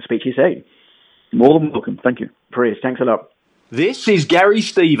speak to you soon. More than welcome. Thank you. Brilliant. Thanks a lot. This is Gary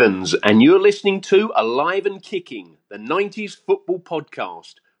Stevens, and you're listening to Alive and Kicking, the 90s football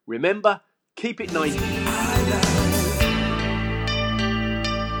podcast. Remember, keep it 90s.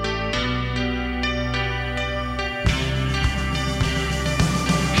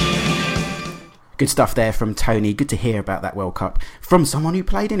 Good stuff there from Tony. Good to hear about that World Cup from someone who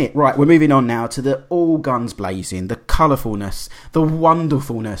played in it. Right, we're moving on now to the all guns blazing, the colourfulness, the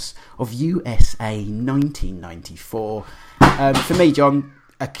wonderfulness of USA 1994. For me, John,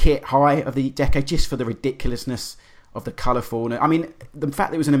 a kit high of the decade just for the ridiculousness of the colourfulness. I mean, the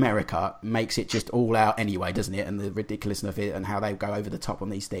fact that it was in America makes it just all out anyway, doesn't it? And the ridiculousness of it and how they go over the top on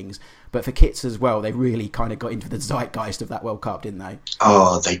these things. But for kits as well, they really kind of got into the zeitgeist of that World Cup, didn't they?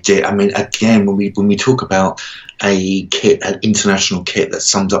 Oh, they did. I mean, again, when we talk about a kit, an international kit that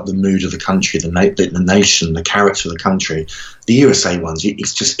sums up the mood of the country, the nation, the character of the country, the USA ones,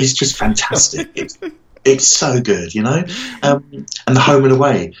 it's just fantastic. It's so good, and the home and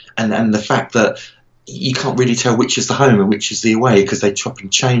away, and the fact that you can't really tell which is the home and which is the away because they chop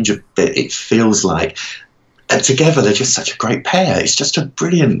and change a bit. It feels like together they're just such a great pair. It's just a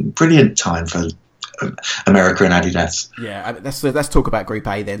brilliant time for America and Adidas. Yeah, let's talk about Group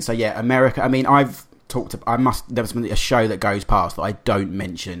A then. So yeah, America. I mean, there's been a show that goes past that I don't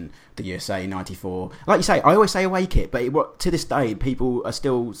mention the USA 94. Like you say, I always say away kit, but to this day, people are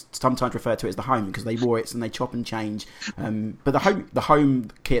still sometimes refer to it as the home because they wore it and they chop and change. But the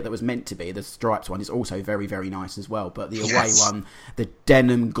home kit that was meant to be, the stripes one, is also very, very nice as well. But the away one, the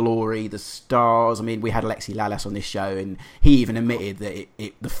denim glory, the stars. I mean, we had Alexi Lalas on this show, and he even admitted that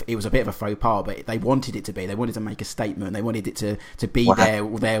it was a bit of a faux pas, but they wanted it to be. They wanted to make a statement. They wanted it to be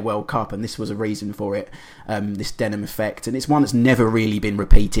their World Cup, and this was a reason for it. This denim effect, and it's one that's never really been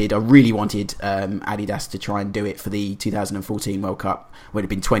repeated. I really wanted Adidas to try and do it for the 2014 World Cup, where it had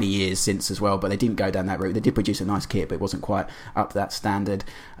been 20 years since as well, but they didn't go down that route. They did produce a nice kit, but it wasn't quite up to that standard.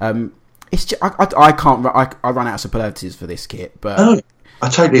 It's just, I run out of superlatives for this kit, but I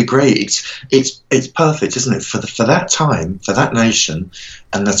totally agree. It's perfect, isn't it, for that time, for that nation,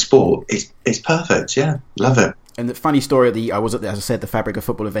 and the sport? It's perfect. Yeah, love it. And the funny story, I was at, as I said, the Fabric of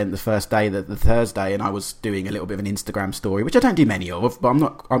Football event the first day, the Thursday, and I was doing a little bit of an Instagram story, which I don't do many of, but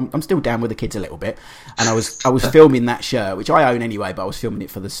I'm still down with the kids a little bit. And I was filming that shirt, which I own anyway, but I was filming it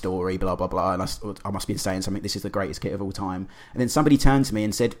for the story, blah blah blah. And I must be saying something. This is the greatest kit of all time. And then somebody turned to me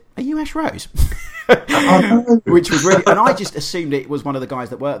and said, "Are you Ash Rose?" Which was really, and I just assumed it was one of the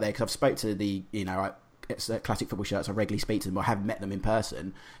guys that worked there because I've spoke to the it's Classic Football Shirts. I regularly speak to them, but I haven't met them in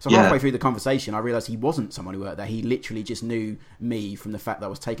person. So halfway through the conversation, I realised he wasn't someone who worked there. He literally just knew me from the fact that I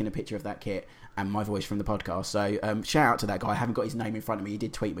was taking a picture of that kit and my voice from the podcast. So shout out to that guy. I haven't got his name in front of me. He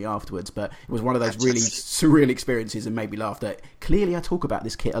did tweet me afterwards, but it was one of those really surreal experiences and made me laugh that clearly I talk about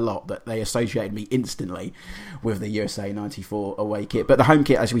this kit a lot, that they associated me instantly with the USA 94 away kit. But the home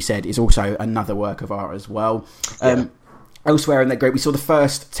kit, as we said, is also another work of art as well. Elsewhere in their group, we saw the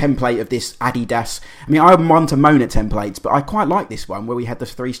first template of this Adidas. I mean, I'm one to moan at templates, but I quite like this one where we had the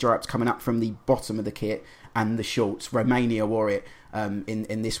three stripes coming up from the bottom of the kit and the shorts. Romania wore it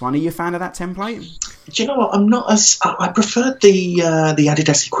in this one. Are you a fan of that template? Do you know what? I'm not as. I preferred the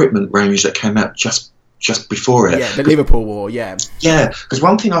Adidas equipment range that came out just before it. Yeah, the Liverpool war. Yeah, because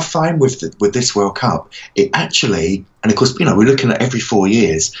one thing I find with this World Cup, it actually, and of course, we're looking at every 4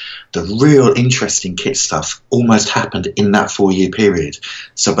 years, the real interesting kit stuff almost happened in that 4-year period.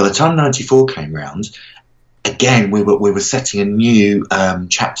 So by the time 94 came round, again we were setting a new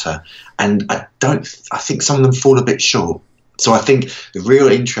chapter, and I think some of them fall a bit short. So I think the real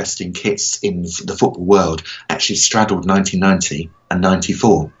interesting kits in the football world actually straddled 1990 and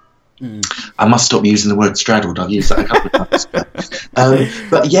 94. I must stop using the word straddled. I've used that a couple of times.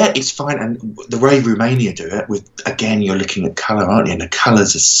 But yeah, it's fine. And the way Romania do it, again, you're looking at colour, aren't you? And the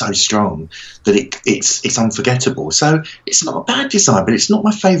colours are so strong that it's unforgettable. So it's not a bad design, but it's not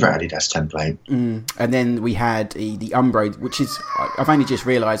my favourite Adidas template. And then we had the Umbro, which is, I've only just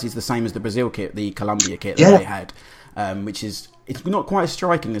realised, is the same as the Brazil kit, the Colombia kit that they had, which is... It's not quite as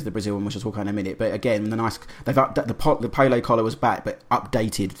striking as the Brazil one, which I'll talk about in a minute. But again, the polo collar was back, but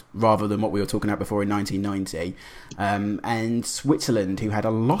updated rather than what we were talking about before in 1990. And Switzerland, who had a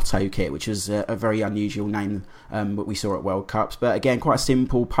Lotto kit, which was a very unusual name that we saw at World Cups. But again, quite a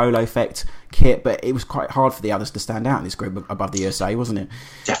simple polo effect kit. But it was quite hard for the others to stand out in this group above the USA, wasn't it?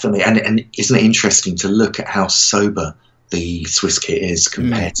 Definitely. And isn't it interesting to look at how sober the Swiss kit is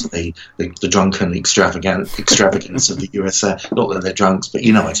compared to the drunken extravagance of the USA. Not that they're drunks, but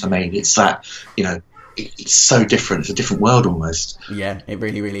you know what I mean. It's that, it's so different. It's a different world almost. Yeah, it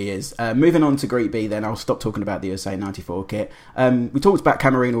really, really is. Moving on to Group B then, I'll stop talking about the USA 94 kit. We talked about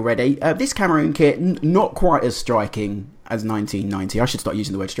Cameroon already. This Cameroon kit, not quite as striking as 1990. I should start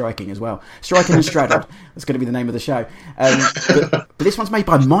using the word striking as well. Striking and straddled. That's going to be the name of the show. But this one's made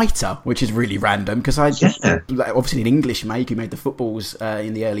by Mitre, which is really random because obviously an English make who made the footballs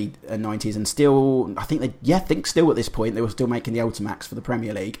in the early 90s, and still, I think still at this point they were still making the Ultimax for the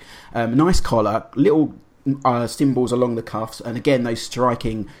Premier League. Nice collar, little symbols along the cuffs, and again those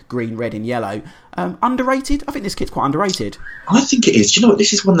striking green, red and yellow. Underrated? I think this kit's quite underrated. I think it is. Do you know what?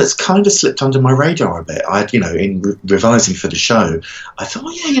 This is one that's kind of slipped under my radar a bit. In revising for the show, I thought,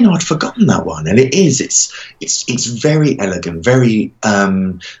 I'd forgotten that one, and it is. It's very elegant, very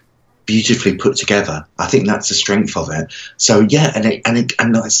beautifully put together. I think that's the strength of it. So yeah,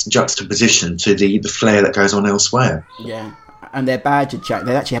 and nice juxtaposition to the flair that goes on elsewhere. Yeah. And their badge had changed.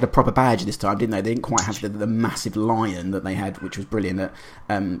 They actually had a proper badge this time, didn't they? They didn't quite have the massive lion that they had, which was brilliant at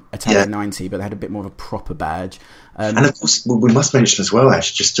Italia 90, but they had a bit more of a proper badge. And of course, we must mention as well,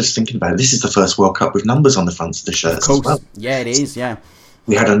 Ash, just thinking about it, this is the first World Cup with numbers on the fronts of the shirts. Of course. As well. Yeah, it is, yeah.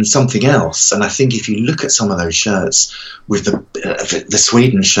 We had only something else, and I think if you look at some of those shirts with the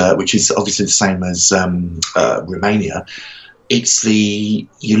Sweden shirt, which is obviously the same as Romania,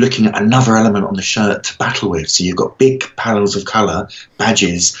 you're looking at another element on the shirt to battle with. So you've got big panels of colour,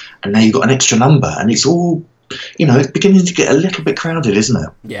 badges, and now you've got an extra number, and it's all, it's beginning to get a little bit crowded, isn't it?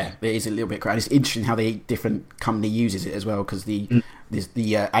 Yeah, it is a little bit crowded. It's interesting how the different company uses it as well, because the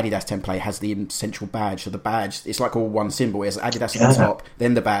Adidas template has the central badge. So the badge, it's like all one symbol. It's Adidas on the top,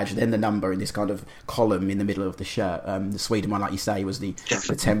 then the badge, then the number in this kind of column in the middle of the shirt. The Sweden one, like you say, was the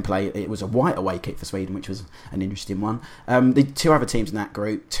template. It was a white away kit for Sweden, which was an interesting one. The two other teams in that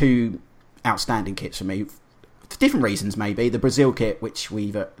group, two outstanding kits for me, for different reasons maybe. The Brazil kit, which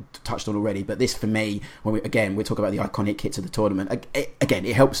we've touched on already, but this for me, when we're talking about the iconic kits of the tournament,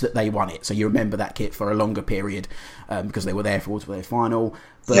 it helps that they won it, so you remember that kit for a longer period, because they were there for their final.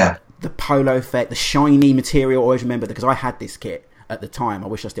 But the polo effect, the shiny material, I always remember, because I had this kit at the time. I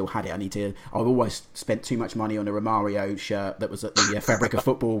wish I still had it. I've always spent too much money on a Romario shirt that was at the Fabrica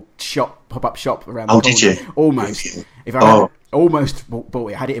football shop, pop-up shop around the corner. Did you? Almost. If I had almost bought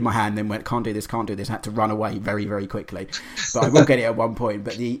it, had it in my hand, then went, can't do this, I had to run away very, very quickly. But I will get it at one point.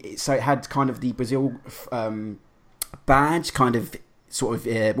 But so it had kind of the Brazil badge, kind of sort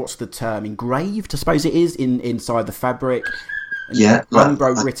of, what's the term, engraved, I suppose it is, inside the fabric.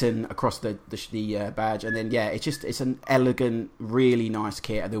 Umbro written across the badge, and then it's an elegant, really nice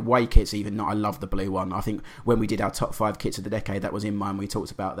kit. And the away kit's even not. I love the blue one. I think when we did our top 5 kits of the decade, that was in mine. We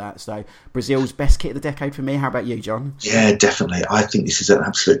talked about that. So Brazil's best kit of the decade for me. How about you, John? Yeah, definitely. I think this is an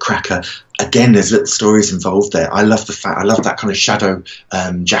absolute cracker. Again, there's little stories involved there. I love that kind of shadow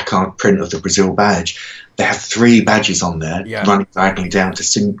jacquard print of the Brazil badge. They have 3 badges on there, running diagonally down to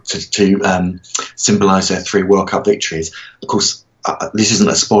symbolise their 3 World Cup victories. Of course, this isn't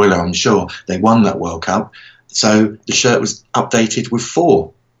a spoiler, I'm sure. They won that World Cup, so the shirt was updated with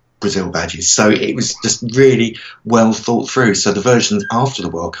 4 Brazil badges. So it was just really well thought through. So the version after the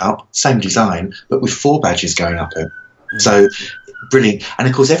World Cup, same design, but with 4 badges going up it. So brilliant. And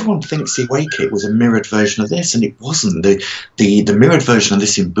of course, everyone thinks the away kit was a mirrored version of this, and it wasn't. The mirrored version of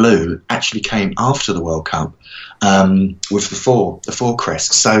this in blue actually came after the World Cup, with the four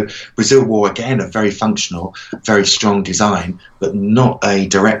crests. So Brazil wore, again, a very functional, very strong design, but not a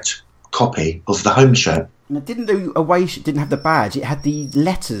direct copy of the home shirt. And it didn't have the badge. It had the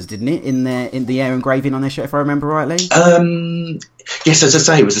letters, didn't it, in the air engraving on their shirt, if I remember rightly? Yes, as I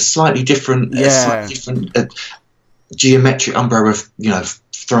say, it was a slightly different geometric umbrella of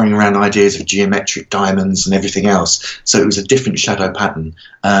throwing around ideas of geometric diamonds and everything else. So it was a different shadow pattern,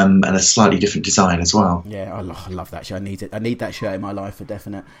 and a slightly different design as well. Yeah, I love that shirt. I need it. I need that shirt in my life for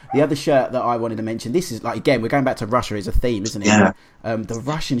definite. The other shirt that I wanted to mention, this is, like, again, we're going back to Russia as a theme, isn't it? Yeah. The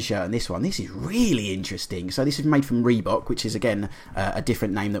Russian shirt and this is really interesting. So this is made from Reebok, which is, again, a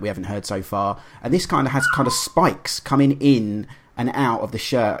different name that we haven't heard so far. And this kind of has kind of spikes coming in and out of the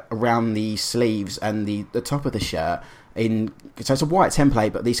shirt around the sleeves and the top of the shirt. So it's a white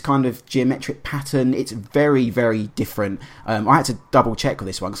template, but this kind of geometric pattern, it's very, very different. I had to double check with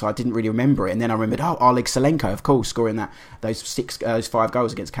this one because I didn't really remember it, and then I remembered, Oleg Salenko, of course, scoring those 5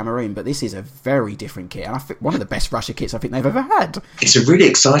 goals against Cameroon. But this is a very different kit, and I think one of the best Russia kits I think they've ever had. It's a really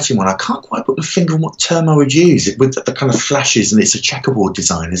exciting one. I can't quite put my finger on what term I would use it with the kind of flashes, and it's a checkerboard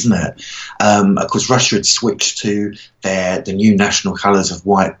design, isn't it? Of course, Russia had switched to the new national colours of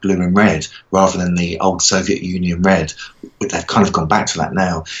white, blue, and red rather than the old Soviet Union red. They've kind of gone back to that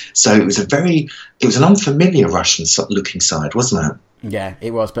now. So it was an unfamiliar Russian looking side, wasn't it? Yeah,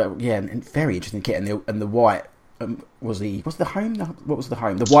 it was. But yeah, very interesting kit. And the white was the home. What was the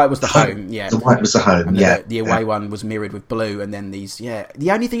home? The white was the home. Yeah, the white was the home. And yeah, the away one was mirrored with blue, and then these. Yeah,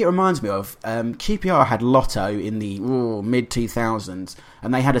 the only thing it reminds me of, QPR had Lotto in the mid 2000s,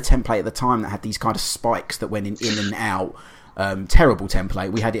 and they had a template at the time that had these kind of spikes that went in and out. Terrible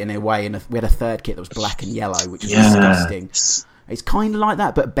template. We had it in a way, and we had a third kit that was black and yellow, which was disgusting. It's kind of like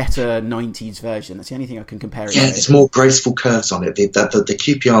that, but better 90s version. That's the only thing I can compare it to. Yeah, there's more graceful curves on it. The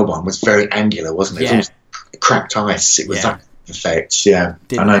QPR one was very angular, wasn't it? Yeah. It was cracked ice. It was that effect. Yeah,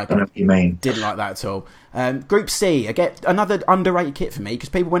 I know what you mean. Didn't like that at all. Group C, again, another underrated kit for me, because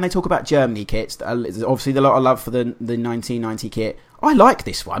people, when they talk about Germany kits, obviously a lot of love for the 1990 kit. I like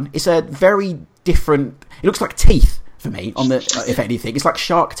this one. It's a very different. It looks like teeth. For me, if anything, it's like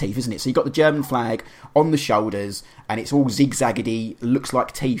shark teeth, isn't it? So you've got the German flag on the shoulders, and it's all zigzaggedy, looks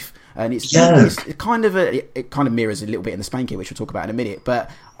like teeth, and it's kind of it kind of mirrors a little bit in the Spanky, which we'll talk about in a minute. But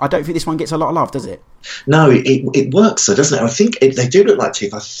I don't think this one gets a lot of love, does it? No, it works, though, doesn't it? I think they do look like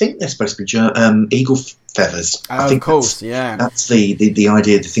teeth. I think they're supposed to be eagle feathers. I think of course, that's the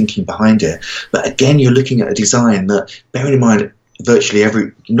idea, the thinking behind it. But again, you're looking at a design that, bearing in mind,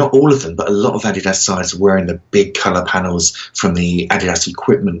 virtually not all of them, but a lot of Adidas sides are wearing the big colour panels from the Adidas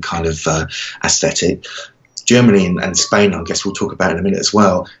equipment kind of aesthetic. Germany and Spain, I guess we'll talk about in a minute as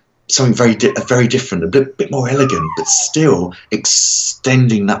well. Something very different, a bit more elegant, but still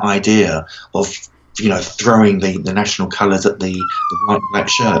extending that idea of throwing the national colours at the white and black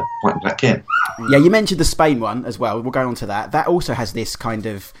shirt, white and black kit. Yeah, you mentioned the Spain one as well. We'll go on to that. That also has this kind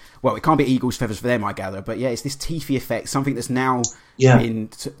of, well, it can't be eagle's feathers for them, I gather, but yeah, it's this teethy effect, something that's now been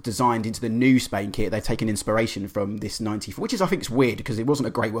designed into the new Spain kit. They've taken inspiration from this 94, which is, I think, it's weird because it wasn't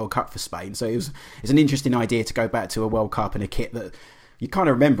a great World Cup for Spain. So it's an interesting idea to go back to a World Cup in a kit that you kind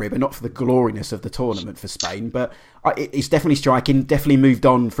of remember it, but not for the gloriness of the tournament for Spain. But it's definitely striking, definitely moved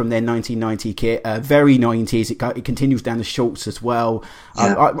on from their 1990 kit. Very 90s. It continues down the shorts as well.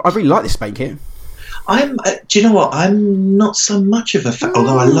 I really like this Spain kit. Do you know what? I'm not so much of a fan,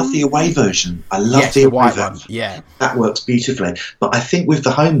 although I love the away version. I love the away white version. One. Yeah, that works beautifully. But I think with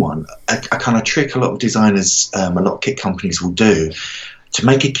the home one, a kind of trick a lot of designers, a lot of kit companies will do to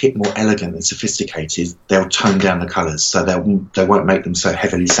make a kit more elegant and sophisticated. They'll tone down the colours, so they won't make them so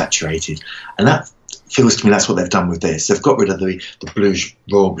heavily saturated. And that feels to me that's what they've done with this. They've got rid of the blue,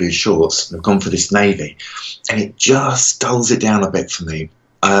 royal blue shorts. They've gone for this navy, and it just dulls it down a bit for me.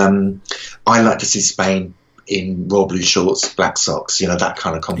 I like to see Spain in royal blue shorts, black socks, that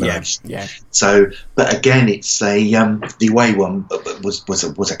kind of combination. Yeah. So, but again, it's the away one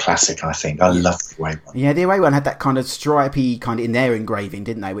was a classic. I think I love the away one. Yeah, the away one had that kind of stripy kind of in their engraving,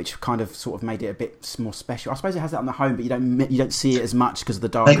 didn't they? Which kind of sort of made it a bit more special. I suppose it has that on the home, but you don't see it as much because of the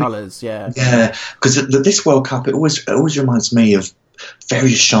dark colours. Yeah, because this World Cup it always reminds me of very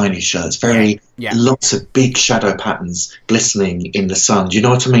shiny shirts, lots of big shadow patterns glistening in the sun. Do you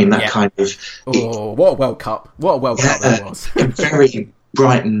know what I mean? That kind of... what a World Cup. What a World Cup that was. Very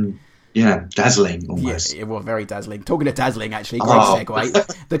bright and, dazzling almost. Yeah, it was very dazzling. Talking of dazzling, actually, great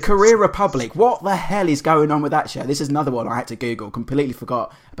segue. The Korea Republic. What the hell is going on with that shirt? This is another one I had to Google. Completely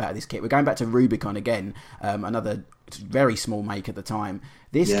forgot about this kit. We're going back to Rubicon again. Another very small make at the time.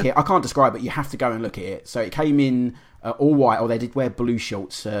 This kit, I can't describe it. You have to go and look at it. So it came in... all white, or they did wear blue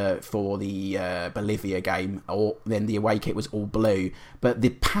shorts for the Bolivia game, or then the away kit was all blue. But the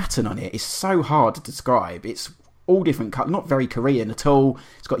pattern on it is so hard to describe. It's all different colours, not very Korean at all.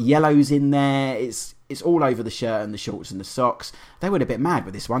 It's got yellows in there. It's all over the shirt and the shorts and the socks. They went a bit mad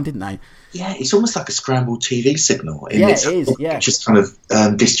with this one, didn't they? Yeah, it's almost like a scrambled TV signal. It is. Yeah, just kind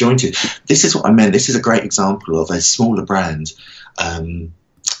of disjointed. This is what I meant. This is a great example of a smaller brand.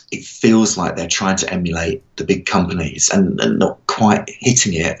 It feels like they're trying to emulate the big companies and not quite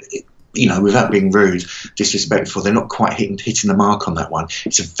hitting it, without being rude, disrespectful. They're not quite hitting the mark on that one.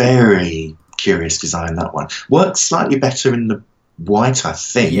 It's a very curious design, that one. Works slightly better in the white, I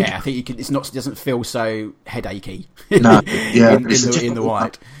think. Yeah, I think you can. It doesn't feel so headachy. No, yeah, in the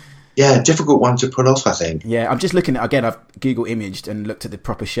white. Yeah, difficult one to pull off, I think. Yeah, I'm just looking at, again, I've Google imaged and looked at the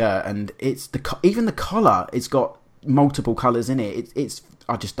proper shirt, and it's even the collar, it's got multiple colours in it.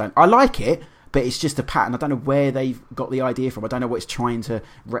 I like it, but it's just a pattern. I don't know where they've got the idea from. I don't know what it's trying to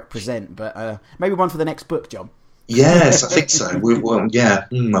represent, but maybe one for the next book, John. Yes, I think so. I'll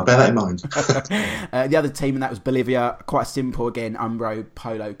bear that in mind. The other team, and that was Bolivia. Quite simple, again, Umbro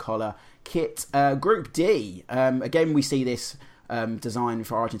polo collar kit. Group D, again, we see this design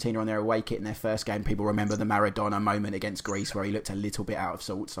for Argentina on their away kit in their first game. People remember the Maradona moment against Greece where he looked a little bit out of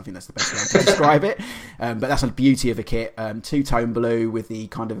sorts. I think that's the best way to describe it. But that's a beauty of a kit. Two-tone blue with the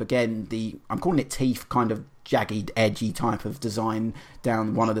kind of, again, I'm calling it teeth, kind of jagged, edgy type of design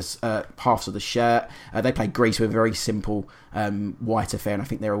down one of the halves of the shirt. They played Greece with a very simple white affair, and I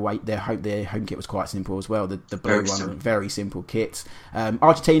think their home kit was quite simple as well. The blue one, very simple kit.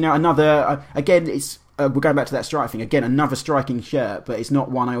 Argentina, another, again, it's we're going back to that strike thing. Again, another striking shirt, but it's not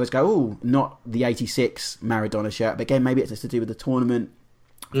one I always go, not the 86 Maradona shirt. But again, maybe it's to do with the tournament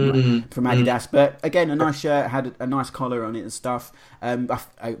from Adidas. But again, a nice shirt, had a nice collar on it and stuff.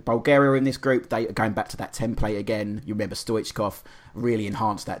 Bulgaria in this group, going back to that template again. You remember Stoichkov really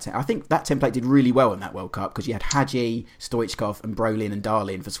enhanced that. I think that template did really well in that World Cup because you had Hadji, Stoichkov and Brolin and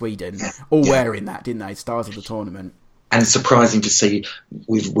Darlin for Sweden all wearing that, didn't they? Stars of the tournament. And surprising to see,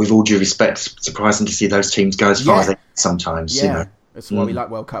 with all due respect, surprising to see those teams go as far as they can sometimes. Yeah. That's why we like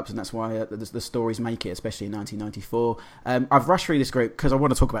World Cups, and that's why the stories make it, especially in 1994. I've rushed through this group because I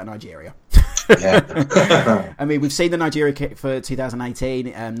want to talk about Nigeria. I mean, we've seen the Nigeria kit for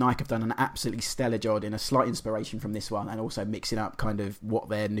 2018. Nike have done an absolutely stellar job in a slight inspiration from this one, and also mixing up kind of what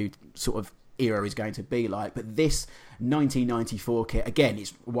their new sort of era is going to be like. But this 1994 kit, again,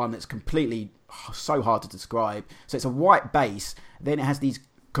 it's one that's completely so hard to describe. So it's a white base, then it has these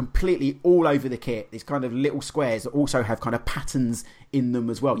completely all over the kit. These kind of little squares that also have kind of patterns in them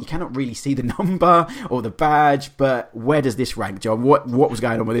as well. You cannot really see the number or the badge, but where does this rank, John? What was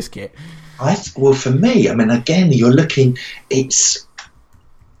going on with this kit? Well, for me, I mean, again, you're looking. It's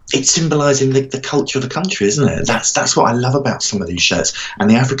symbolising the culture of the country, isn't it? That's what I love about some of these shirts, and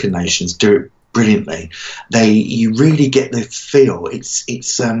the African nations do it brilliantly. You really get the feel.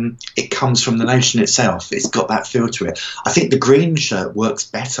 It comes from the nation itself. It's got that feel to it. I think the green shirt works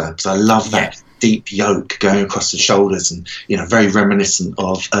better because I love that deep yoke going across the shoulders, and very reminiscent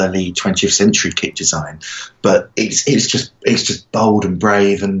of early 20th century kit design. But it's just bold and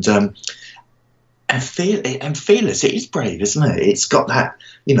brave and fearless. It is brave, isn't it? It's got that,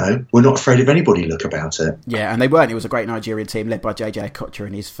 we're not afraid of anybody look about it. Yeah, and they weren't. It was a great Nigerian team led by JJ Okocha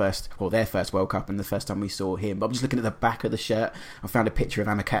in their first World Cup and the first time we saw him. But I'm just looking at the back of the shirt. I found a picture of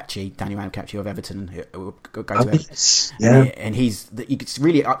Daniel Amokachi of Everton, who goes and it's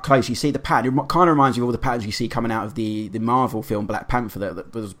really up close. You see the pattern. It kind of reminds you of all the patterns you see coming out of the Marvel film Black Panther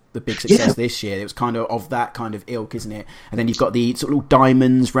that was the big success this year. It was kind of that kind of ilk, isn't it? And then you've got the sort of little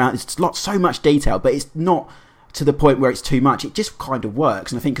diamonds round. It's so much detail, but it's not to the point where it's too much. It just kind of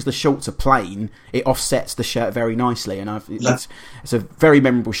works, and I think because the shorts are plain, it offsets the shirt very nicely. And it's a very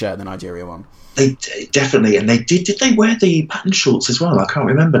memorable shirt, the Nigeria one. They definitely, and they did they wear the pattern shorts as well? I can't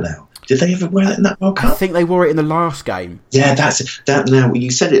remember now. Did they ever wear that in that World Cup? I think they wore it in the last game. Yeah, that's that. Now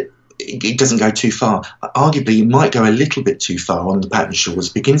you said it doesn't go too far. Arguably, it might go a little bit too far on the pattern shorts.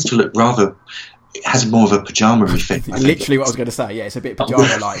 It begins to look rather. It has more of a pyjama-y thing. Literally what I was going to say. Yeah, it's a bit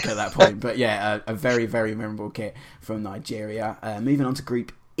pyjama-like at that point. But yeah, a very, very memorable kit from Nigeria. Moving on to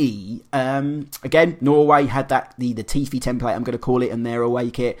Group E. Again, Norway had the Tifi template, I'm going to call it, in their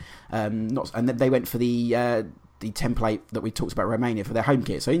away kit. And then they went for the template that we talked about Romania for their home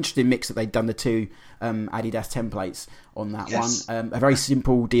kit. So interesting mix that they'd done the two Adidas templates on that one. A very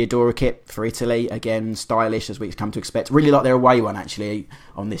simple Diadora kit for Italy. Again, stylish as we come to expect. Really like their away one actually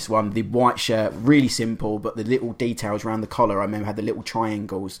on this one. The white shirt, really simple, but the little details around the collar, I remember had the little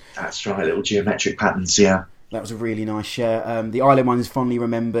triangles. That's right, little geometric patterns, yeah. That was a really nice shirt. The Ireland one is fondly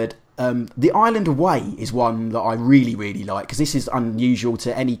remembered. The Ireland away is one that I really, really like because this is unusual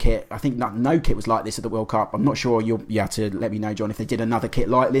to any kit. I think no kit was like this at the World Cup. I'm not sure you have to let me know, John, if they did another kit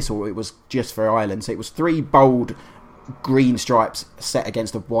like this or it was just for Ireland. So it was 3 bold green stripes set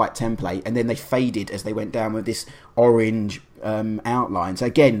against a white template, and then they faded as they went down with this orange outline. So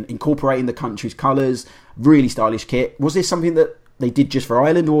again, incorporating the country's colours, really stylish kit. Was this something that they did just for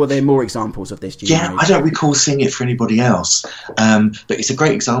Ireland, or are there more examples of this? I don't recall seeing it for anybody else, but it's a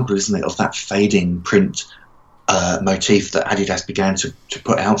great example, isn't it, of that fading print motif that Adidas began to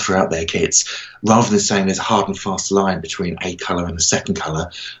put out throughout their kits. Rather than saying there's a hard and fast line between a colour and a second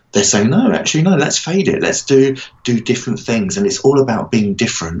colour, they're saying no, let's fade it, let's do different things. And it's all about being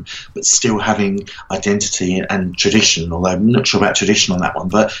different but still having identity and tradition, although I'm not sure about tradition on that one,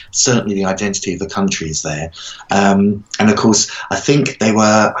 but certainly the identity of the country is there. And of course I think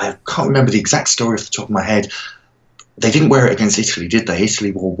I can't remember the exact story off the top of my head. They didn't wear it against Italy, did they?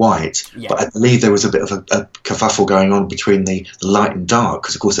 Italy wore white, but I believe there was a bit of a kerfuffle going on between the light and dark,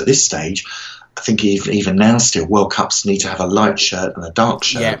 because of course at this stage, I think even now still, World Cups need to have a light shirt and a dark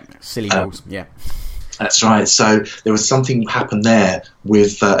shirt. Yeah, silly rules, yeah. That's right. So there was something happened there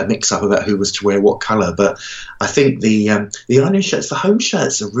with a mix-up about who was to wear what colour. But I think the Ireland shirts, the home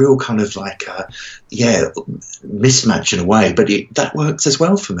shirts, are real kind of like mismatch in a way, but that works as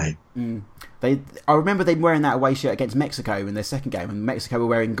well for me. I remember them wearing that away shirt against Mexico in their second game, and Mexico were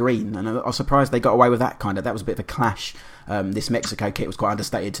wearing green, and I was surprised they got away with that kind of. That was a bit of a clash. This Mexico kit was quite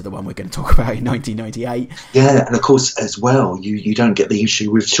understated to the one we're going to talk about in 1998. Yeah, and of course as well, you don't get the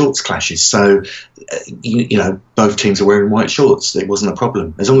issue with shorts clashes. So both teams are wearing white shorts. It wasn't a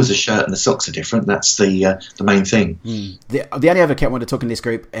problem as long as the shirt and the socks are different. That's the main thing. The only other kit I want to talk in this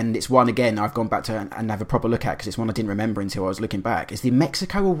group, and it's one again I've gone back to and have a proper look at because it's one I didn't remember until I was looking back. Is the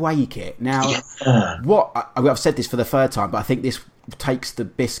Mexico away kit. Now, I've said this for the third time, but I think this takes the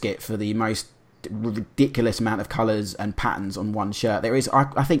biscuit for the most ridiculous amount of colours and patterns on one shirt. There is,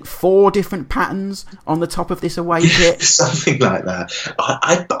 I think, 4 different patterns on the top of this away kit. Something like that.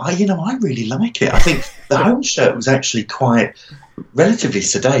 I really like it. I think the home shirt was actually quite relatively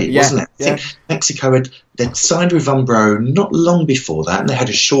sedate, wasn't it? I think Mexico they'd signed with Umbro not long before that, and they had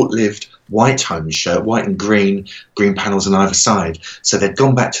a short-lived white home shirt, white and green panels on either side. So they'd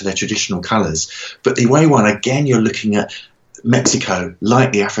gone back to their traditional colours. But the away one, again, you're looking at Mexico,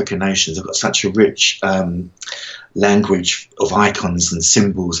 like the African nations, have got such a rich language of icons and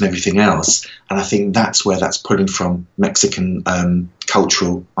symbols and everything else. And I think that's where that's pulling from Mexican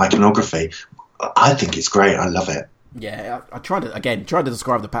cultural iconography. I think it's great. I love it. Yeah, I tried to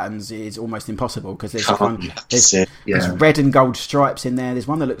describe the patterns is almost impossible because there's red and gold stripes in there. There's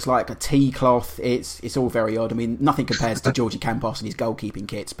one that looks like a tea cloth. It's all very odd. I mean, nothing compares to Georgie Campos and his goalkeeping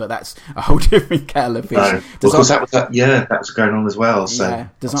kits, but that's a whole different kettle of fish. No, because that was going on as well. So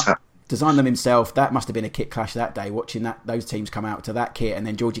yeah, designed them himself. That must have been a kit clash that day, watching those teams come out to that kit, and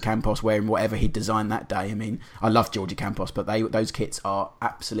then Georgie Campos wearing whatever he'd designed that day. I mean, I love Georgie Campos, but those kits are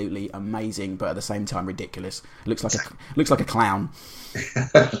absolutely amazing, but at the same time ridiculous. Looks like a clown.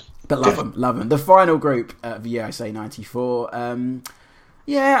 But love them. The final group of USA '94.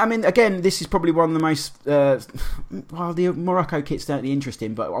 Yeah, I mean, again, this is probably one of the most... the Morocco kit's certainly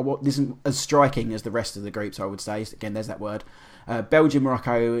interesting, but what isn't as striking as the rest of the groups, I would say. Again, there's that word. Belgium,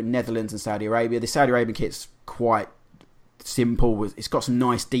 Morocco, Netherlands and Saudi Arabia. The Saudi Arabian kit's quite simple. It's got some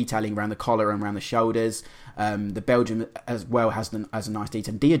nice detailing around the collar and around the shoulders. The Belgium as well has a nice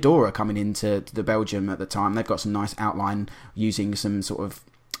detail. Diadora coming into the Belgium at the time. They've got some nice outline using some sort of...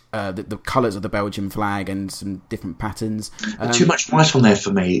 the colours of the Belgian flag and some different patterns. Too much white on there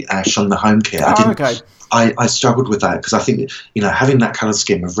for me, Ash, on the home kit. I struggled with that because I think, having that colour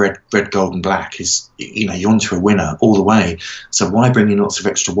scheme of red, gold and black is, you're onto a winner all the way. So why bring in lots of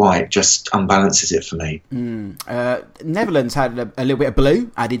extra white just unbalances it for me. Netherlands had a little bit of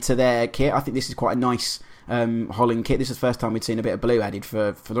blue added to their kit. I think this is quite a nice... Holland kit. This is the first time we'd seen a bit of blue added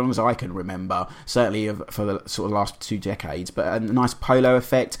for as long as I can remember, certainly for the sort of last 2 decades, but a nice polo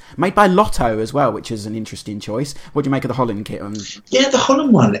effect made by Lotto as well, which is an interesting choice. What do you make of the Holland kit? Yeah, the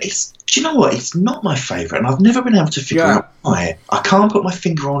Holland one, do you know what, it's not my favourite, and I've never been able to figure out why. I can't put my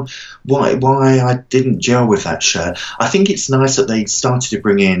finger on why I didn't gel with that shirt. I think it's nice that they started to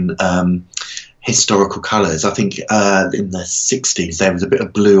bring in historical colours. I think in the 60s there was a bit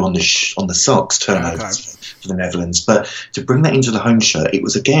of blue on the socks turnovers for the Netherlands, but to bring that into the home shirt,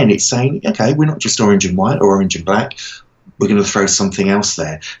 it's saying, okay, we're not just orange and white or orange and black, we're going to throw something else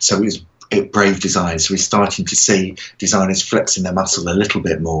there. So it brave design. So we're starting to see designers flexing their muscle a little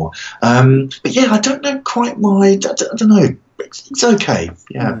bit more. But yeah, I don't know quite why. I don't know. It's okay,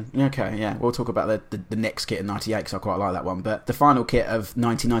 yeah. Okay, yeah. We'll talk about the next kit in '98 because I quite like that one. But the final kit of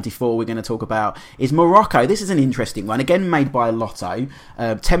 1994 we're going to talk about is Morocco. This is an interesting one, again made by Lotto.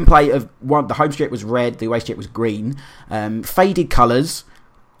 Template of one. The home strip was red, the away strip was green. Faded colours,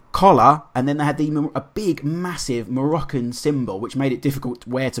 collar, and then they had a big, massive Moroccan symbol, which made it difficult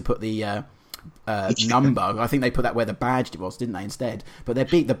where to put the number. I think they put that where the badge was, didn't they, instead? But they're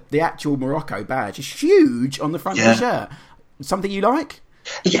big. The actual Morocco badge is huge on the front of the shirt. Something you like?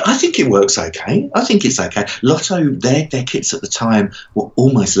 Yeah, I think it works okay. I think it's okay. Lotto, their kits at the time were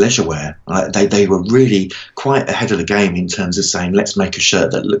almost leisure wear. They were really quite ahead of the game in terms of saying, let's make a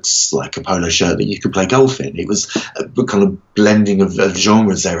shirt that looks like a polo shirt that you could play golf in. It was a kind of blending of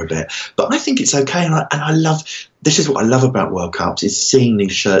genres there a bit. But I think it's okay. And I love, this is what I love about World Cups, is seeing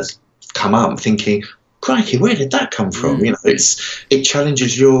these shirts come up and thinking, crikey, where did that come from? It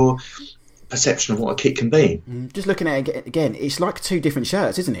challenges your perception of what a kit can be. Just looking at it again, it's like 2 different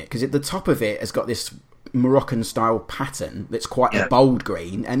shirts, isn't it? Because at the top of it has got this Moroccan style pattern that's quite a bold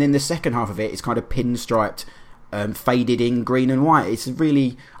green, and then the second half of it is kind of pinstriped, faded in green and white. It's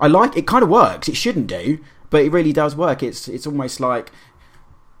really, I like it. Kind of works. It shouldn't do, but it really does work. It's almost like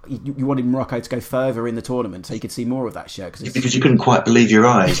you wanted Morocco to go further in the tournament so you could see more of that shirt. Because you couldn't quite believe your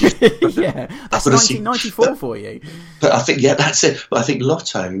eyes. Yeah, that's 1994 for you. But I think, that's it. But I think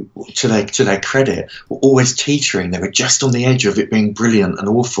Lotto, to their credit, were always teetering. They were just on the edge of it being brilliant and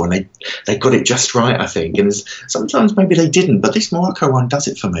awful, and they got it just right, I think. And sometimes maybe they didn't, but this Morocco one does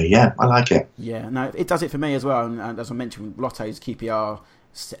it for me. Yeah, I like it. Yeah, no, it does it for me as well. And as I mentioned, Lotto's QPR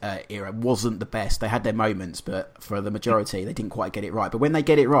era wasn't the best. They had their moments, but for the majority they didn't quite get it right. But when they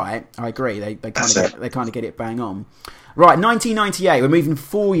get it right, I agree, they kind of get it bang on. Right, 1998, we're moving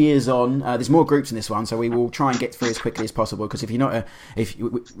 4 years on. There's more groups in this one, so we will try and get through as quickly as possible, because if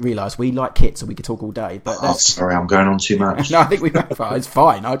you realise we like kits and we could talk all day. But sorry, I'm going on too much. No, I think it's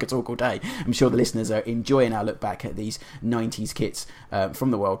fine. I could talk all day. I'm sure the listeners are enjoying our look back at these 90s kits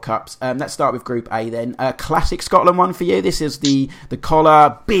from the World Cups. Let's start with Group A then. Classic Scotland one for you. This is the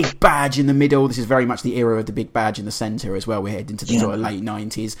collar, big badge in the middle. This is very much the era of the big badge in the centre as well. We're heading into the sort of late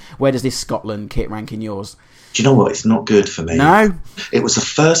 90s. Where does this Scotland kit rank in yours? Do you know what? It's not good for me. No? It was the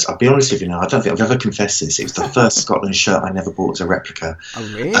first, I'll be honest with you now, I don't think I've ever confessed this. It was the first Scotland shirt I never bought as a replica.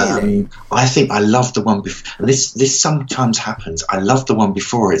 Oh, really? I think I loved the one before. And this sometimes happens. I loved the one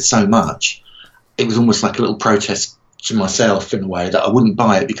before it so much. It was almost like a little protest to myself in a way that I wouldn't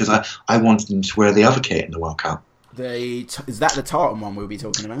buy it because I wanted them to wear the other kit in the World Cup. Is that the tartan one we'll be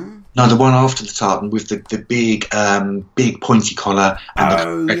talking about? No, the one after the tartan with the big pointy collar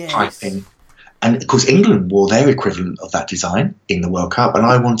and the red piping. And of course, England wore their equivalent of that design in the World Cup, and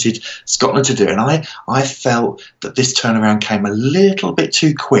I wanted Scotland to do it. And I felt that this turnaround came a little bit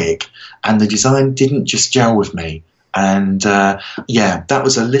too quick, and the design didn't just gel with me. And that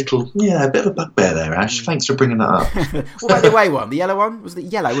was a bit of a bugbear there, Ash. Thanks for bringing that up. What about the away one? The yellow one? Was it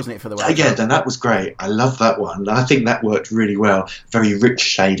yellow, wasn't it, for the away? Yeah, then that was great. I love that one. I think that worked really well. Very rich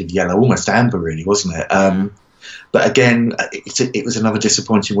shade of yellow, almost amber, really, wasn't it? But again, it was another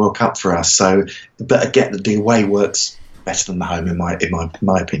disappointing World Cup for us. So, but again, the away works better than the home in my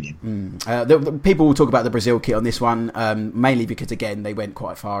opinion. The people will talk about the Brazil kit on this one, mainly because again they went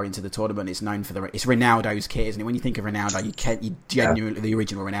quite far into the tournament. It's known for it's Ronaldo's kit, isn't it? When you think of Ronaldo, you genuinely the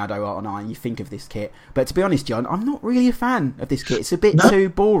original Ronaldo art on iron. You think of this kit, but to be honest, John, I'm not really a fan of this kit. It's a bit too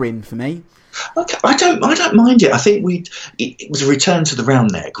boring for me. Okay, I don't mind it. I think it was a return to the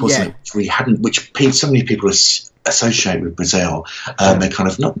round neck, wasn't it? Which so many people associate with Brazil. They kind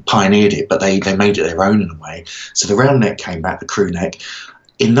of not pioneered it, but they made it their own in a way. So the round neck came back, the crew neck.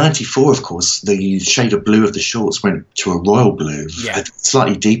 In '94, of course, the shade of blue of the shorts went to a royal blue, a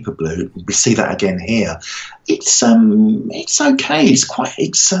slightly deeper blue. We see that again here. It's okay.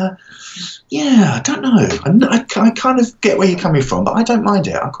 I don't know. I kind of get where you're coming from, but I don't mind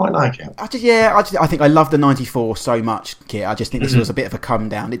it. I quite like it. I think I love the '94 so much, Kit. I just think this was a bit of a come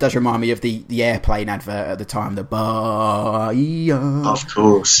down. It does remind me of the airplane advert at the time, the Bahia. Of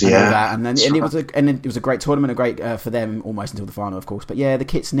course, yeah. And it was a great tournament, a great for them almost until the final, of course. But yeah, the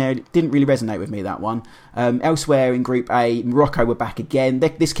kits didn't really resonate with me, that one. Elsewhere in Group A, Morocco were back again.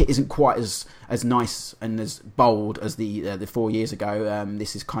 This kit isn't quite as nice and as bold as the 4 years ago.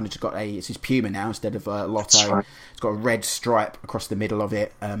 This is kind of just it's his Puma now instead of Lotto. Right. It's got a red stripe across the middle of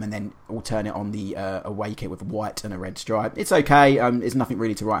it, and then alternate on the away kit with a white and a red stripe. It's okay. There's nothing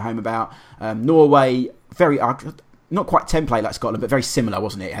really to write home about. Norway, very not quite template like Scotland, but very similar,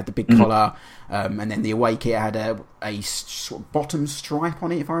 wasn't it? It had the big collar, and then the away kit had a sort of bottom stripe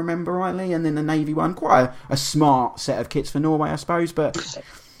on it, if I remember rightly, and then the navy one. Quite a smart set of kits for Norway, I suppose, but.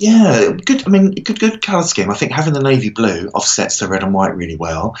 Yeah, good. I mean, good colour scheme. I think having the navy blue offsets the red and white really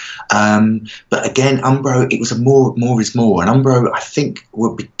well. But again, Umbro, it was a more is more. And Umbro, I think,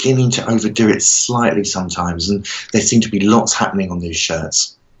 were beginning to overdo it slightly sometimes. And there seemed to be lots happening on these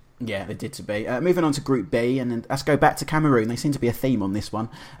shirts. Yeah, they did to be. Moving on to Group B, and then let's go back to Cameroon. They seem to be a theme on this one.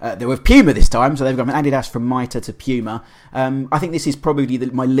 They're with Puma this time, so they've got an Adidas from Mitre to Puma. I think this is probably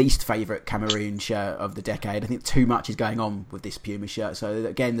my least favourite Cameroon shirt of the decade. I think too much is going on with this Puma shirt. So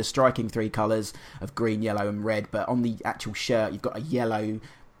again, the striking three colours of green, yellow and red, but on the actual shirt you've got a yellow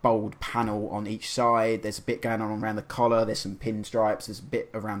bold panel on each side. There's a bit going on around the collar. There's some pinstripes. There's a bit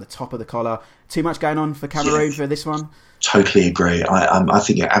around the top of the collar. Too much going on for Cameroon for this one? Totally agree. I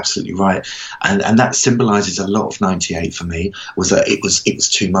think you're absolutely right, and that symbolises a lot of '98 for me. Was that it was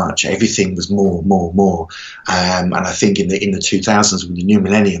too much. Everything was more, and I think in the 2000s with the new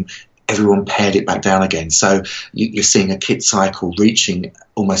millennium, everyone pared it back down again. So you're seeing a kit cycle reaching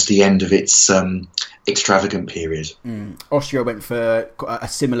almost the end of its extravagant period. Austria went for a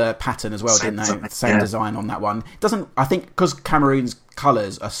similar pattern as well, didn't they? Same design on that one. I think because Cameroon's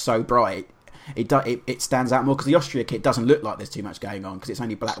colours are so bright, it stands out more, because the Austria kit doesn't look like there's too much going on because it's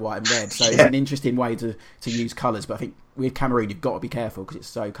only black, white and red. So it's an interesting way to use colours. But I think with Cameroon you've got to be careful because it's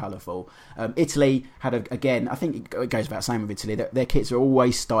so colourful. Italy had I think it goes without saying with Italy, their kits are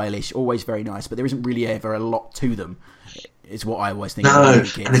always stylish, always very nice, but there isn't really ever a lot to them. Is what I always think. No,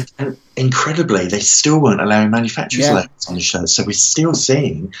 and incredibly, they still weren't allowing manufacturers' logos on the shirt, so we're still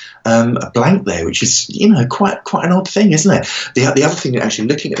seeing a blank there, which is quite an odd thing, isn't it? The other thing, actually,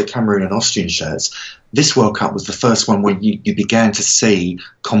 looking at the Cameroon and Austrian shirts, this World Cup was the first one where you began to see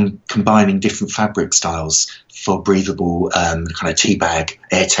combining different fabric styles for breathable kind of teabag,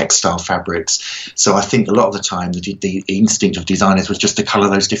 air textile fabrics. So I think a lot of the time the instinct of designers was just to colour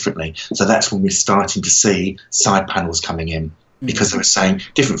those differently. So that's when we're starting to see side panels coming in, because they were saying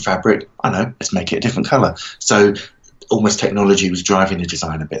different fabric, I know, let's make it a different colour. So almost technology was driving the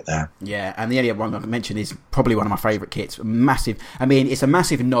design a bit there. Yeah, and the only one I mentioned is probably one of my favourite kits. Massive. I mean, it's a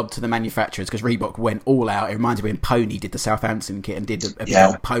massive nod to the manufacturers because Reebok went all out. It reminds me when Pony did the Southampton kit and did a big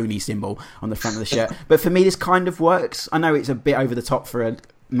old pony symbol on the front of the shirt. But for me, this kind of works. I know it's a bit over the top for a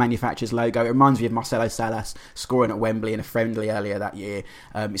manufacturer's logo. It reminds me of Marcelo Salas scoring at Wembley in a friendly earlier that year.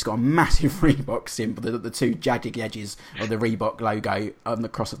 It's got a massive Reebok symbol, the two jagged edges of the Reebok logo on the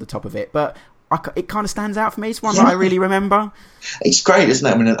cross at the top of it. But it kind of stands out for me. It's one that I really remember. It's great, isn't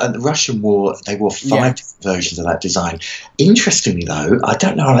it? I mean, the Russian wore 5 different versions of that design. Interestingly, though, I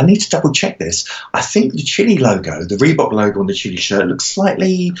don't know, I need to double check this. I think the Chile logo, the Reebok logo on the Chile shirt, looks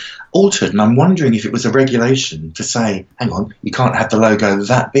slightly altered, and I'm wondering if it was a regulation to say, hang on, you can't have the logo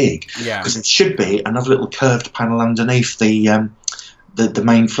that big. Because it should be another little curved panel underneath the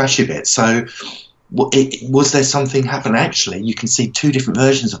main flashy bit. So was there something happen? Actually, you can see 2 different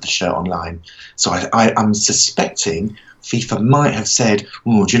versions of the shirt online. So I'm suspecting FIFA might have said,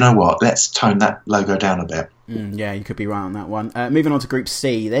 do you know what, let's tone that logo down a bit. Yeah, you could be right on that one. Moving on to Group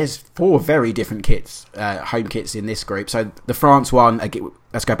C, there's 4 very different kits, home kits in this group. So the France one,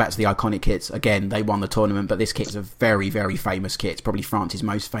 let's go back to the iconic kits. Again, they won the tournament, but this kit's a very, very famous kit. It's probably France's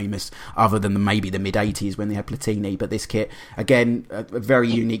most famous, other than maybe the mid-80s when they had Platini. But this kit, again, a very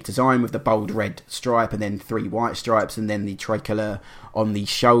unique design with the bold red stripe and then 3 white stripes and then the tricolour on the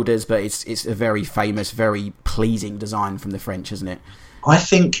shoulders. But it's a very famous, very pleasing design from the French, isn't it? I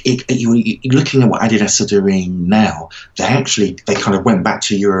think you're looking at what Adidas are doing now. They kind of went back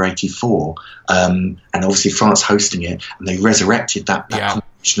to Euro 84, and obviously France hosting it, and they resurrected that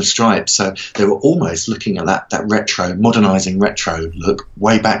combination of stripes. So they were almost looking at that retro, modernising retro look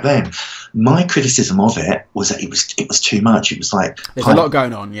way back then. My criticism of it was that it was too much. It was like there's a lot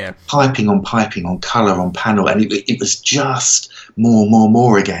going on, piping on colour on panel, and it was just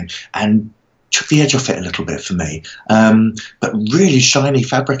more again. And took the edge off it a little bit for me, but really shiny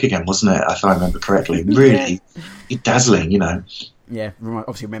fabric again, wasn't it? If I remember correctly, really dazzling, Yeah,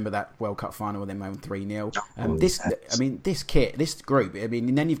 obviously remember that World Cup final when they won 3-0. This kit, this group,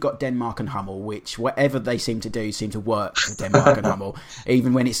 and then you've got Denmark and Hummel, which whatever they seem to work for Denmark and Hummel.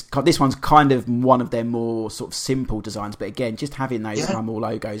 Even when this one's kind of one of their more sort of simple designs, but again, just having those Hummel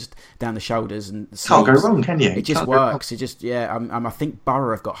logos down the shoulders and the sleeves, can't go wrong, can you? It just works. It just I think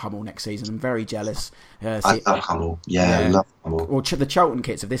Borough have got Hummel next season. I'm very jealous. I love Hummel. I love Hummel. Well, the Charlton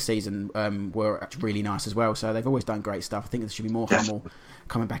kits of this season were really nice as well. So they've always done great stuff. I think there should be more Hummel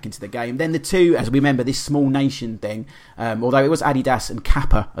coming back into the game. Then the 2, as we remember, this small nation thing, although it was Adidas and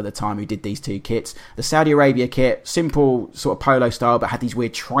Kappa at the time who did these 2 kits. The Saudi Arabia kit, simple sort of polo style, but had these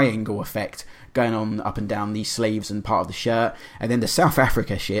weird triangle effect going on up and down these sleeves and part of the shirt. And then the South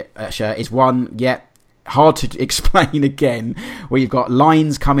Africa shirt is one, hard to explain again, where you've got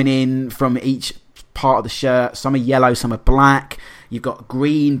lines coming in from each part of the shirt. Some are yellow, some are black. You've got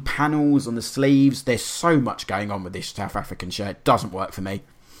green panels on the sleeves. There's so much going on with this South African shirt. It doesn't work for me.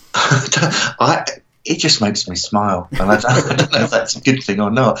 It just makes me smile, and I don't know if that's a good thing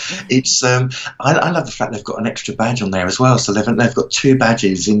or not. It's I love the fact they've got an extra badge on there as well. So they've got 2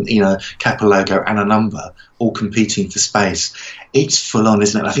 badges in Kappa logo and a number, all competing for space. It's full on,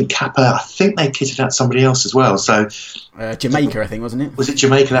 isn't it? I think Kappa, I think they kitted out somebody else as well. So Jamaica, I think, wasn't it? Was it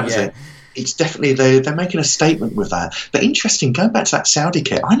Jamaica? That was it. It's definitely they're making a statement with that. But interesting, going back to that Saudi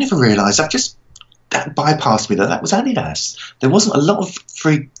kit, I never realised. That bypassed me that was Adidas. There wasn't a lot of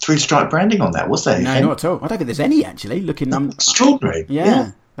three stripe branding on that, was there? No, not at all. I don't think there's any actually. Looking extraordinary.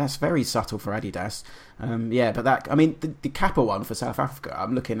 Yeah, that's very subtle for Adidas. But the Kappa one for South Africa.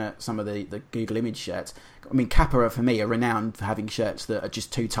 I'm looking at some of the Google image shirts. I mean, Kappa for me are renowned for having shirts that are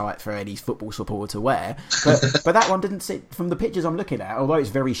just too tight for any football supporter to wear. But that one didn't sit from the pictures I'm looking at. Although it's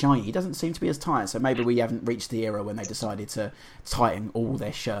very shiny, it doesn't seem to be as tight. So maybe we haven't reached the era when they decided to tighten all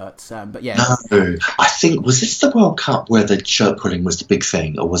their shirts. No, I think was this the World Cup where the shirt pulling was the big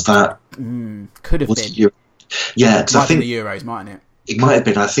thing, or was that? Could have been. Because I think the Euros, mightn't it? It might have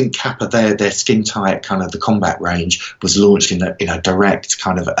been. I think Kappa, their skin tight kind of the combat range was launched in a direct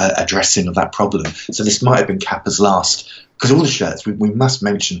kind of addressing of that problem. So this might have been Kappa's last, because all the shirts we must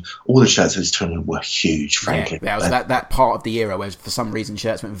mention, all the shirts of this tournament were huge. Frankly, that was that part of the era where for some reason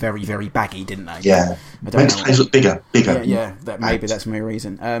shirts went very, very baggy, didn't they? Yeah, makes players look bigger. Yeah. Maybe that's my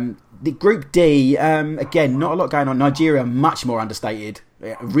reason. The Group D, again, not a lot going on. Nigeria, much more understated.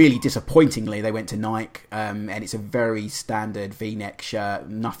 Really disappointingly, they went to Nike, and it's a very standard V-neck shirt,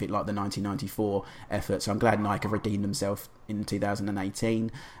 nothing like the 1994 effort. So I'm glad Nike have redeemed themselves in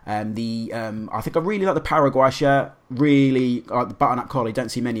 2018. I think I really like the Paraguay shirt. Really like the button-up collar. You don't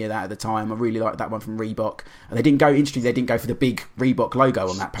see many of that at the time. I really like that one from Reebok. And they didn't go for the big Reebok logo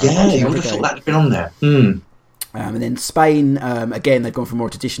on that Paraguay shirt. Yeah, you would have thought that had been on there. And then Spain, again, they've gone for a more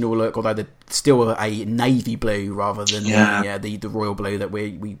traditional look, although they're still a navy blue rather than the royal blue that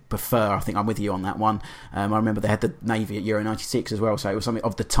we prefer. I think I'm with you on that one. I remember they had the navy at Euro 96 as well, so it was something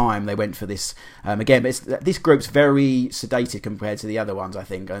of the time they went for this. Again, but this group's very sedated compared to the other ones, I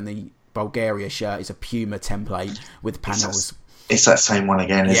think, and the Bulgaria shirt is a Puma template with panels. It's that same one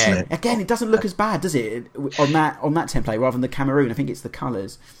again, isn't it? Again, it doesn't look as bad, does it? On that template, rather than the Cameroon, I think it's the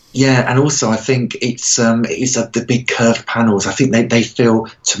colours. Yeah, and also I think it's the big curved panels. I think they feel,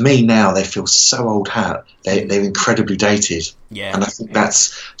 to me now, they feel so old hat. They're incredibly dated. Yeah, and I think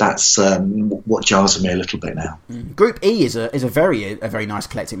that's what jars me a little bit now. Group E is a very nice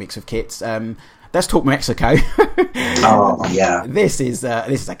eclectic mix of kits. Let's talk Mexico. Oh yeah, this is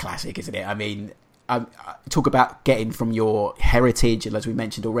a classic, isn't it? I mean, talk about getting from your heritage, and as we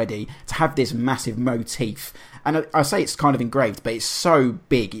mentioned already, to have this massive motif. And I say it's kind of engraved, but it's so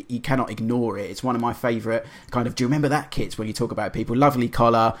big you cannot ignore it. It's one of my favourite kind of. Do you remember that kits when you talk about people? Lovely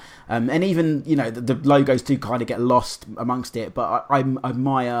collar, and even the logos do kind of get lost amongst it. But I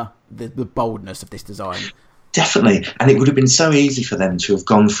admire the boldness of this design. Definitely, and it would have been so easy for them to have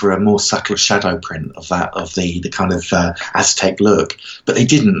gone for a more subtle shadow print of the kind of Aztec look, but they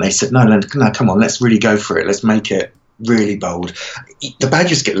didn't. They said, no, come on, let's really go for it. Let's make it really bold. The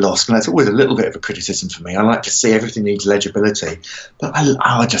badges get lost, and that's always a little bit of a criticism for me. I like to see everything needs legibility, but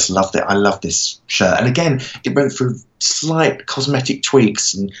I just loved it. I love this shirt, and again, it went through slight cosmetic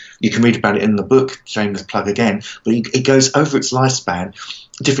tweaks, and you can read about it in the book. Shameless plug again, but it goes over its lifespan.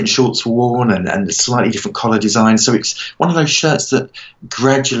 Different shorts were worn and a slightly different collar design, so it's one of those shirts that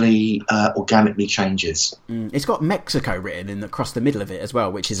gradually organically changes. It's got Mexico written across the middle of it as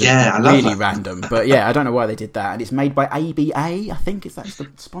well, which is really random, but I don't know why they did that. And it's made by ABA, I think. Is that the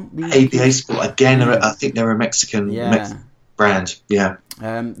sponsor? ABA Sport again. I think they're a Mexican brand. Yeah.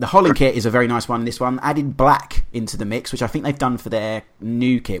 The Holland kit is a very nice one. This one added black into the mix, which I think they've done for their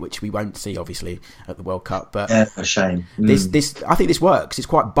new kit, which we won't see obviously at the World Cup. But a shame. This I think this works. It's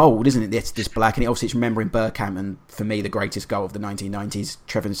quite bold, isn't it? This black, and obviously it's remembering Bergkamp, and for me the greatest goal of the 1990s,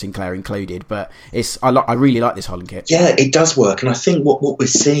 Trevor Sinclair included. But I really like this Holland kit. Yeah, it does work, and I think what we're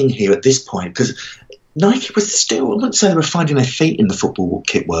seeing here at this point, because Nike was still, I wouldn't say they were finding their feet in the football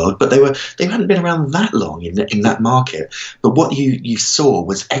kit world, but they hadn't been around that long in that market. But what you saw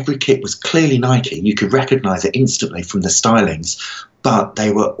was every kit was clearly Nike. You could recognise it instantly from the stylings, but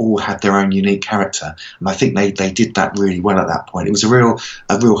they all had their own unique character, and I think they did that really well at that point. It was a real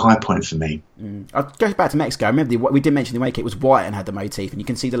high point for me. I'll go back to Mexico. I remember we did mention the away kit was white and had the motif, and you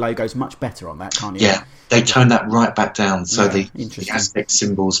can see the logos much better on that, can't you? Yeah, they toned that right back down, so the Aztec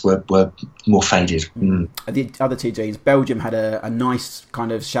symbols were more faded. The other two teams, Belgium had a nice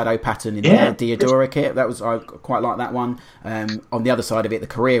kind of shadow pattern in their Diodora kit. I quite like that one. On the other side of it, the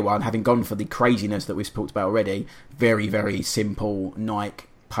Korea one, having gone for the craziness that we've talked about already, very, very simple Nike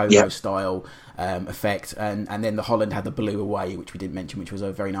polo style effect, and then the Holland had the blue away, which we didn't mention, which was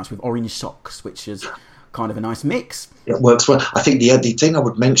a very nice with orange socks, which is kind of a nice mix. It works well. I think the thing I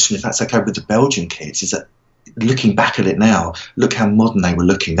would mention, if that's okay with the Belgian kits, is that looking back at it now, look how modern they were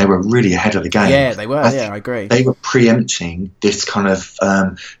looking. They were really ahead of the game. Yeah, they were. I agree. They were preempting this kind of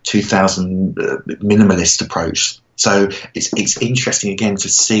 2000 minimalist approach. So it's interesting again to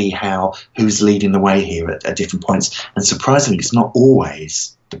see who's leading the way here at different points. And surprisingly, it's not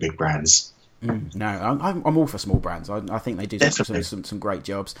always the big brands. No, I'm all for small brands. I think they do some great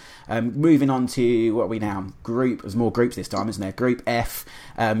jobs. Moving on to what are we now? There's more groups this time, isn't there? Group F,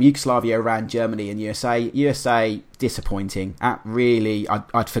 Yugoslavia, Iran, Germany, and USA. USA disappointing.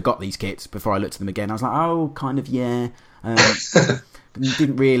 I'd forgot these kits before I looked at them again. I was like, oh, kind of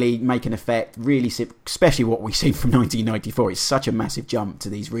didn't really make an effect, really, especially what we've seen from 1994. It's such a massive jump to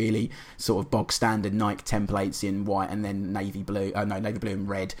these really sort of bog standard Nike templates in white and then navy blue and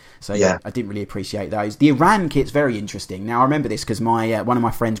red. So I didn't really appreciate those. The Iran kit's very interesting. Now I remember this because my one of my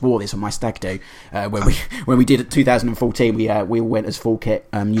friends wore this on my stag do when we did it 2014. We all went as full kit.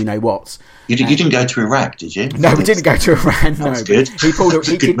 You know what? You didn't go to Iraq, did you? No, we didn't go to Iran. No, that's good.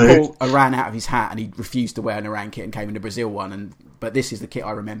 He did pull Iran out of his hat, and he refused to wear an Iran kit and came in a Brazil one. But this is the kit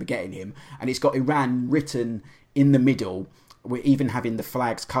I remember getting him, and it's got Iran written in the middle. We're even having the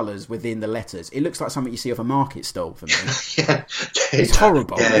flag's colours within the letters. It looks like something you see off a market stall for me. It's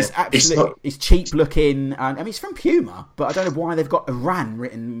horrible. Yeah, it's absolutely it's cheap looking. I mean, it's from Puma, but I don't know why they've got Iran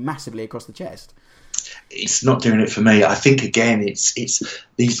written massively across the chest. It's not doing it for me. I think again, it's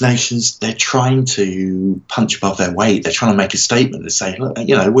these nations. They're trying to punch above their weight. They're trying to make a statement to say, look,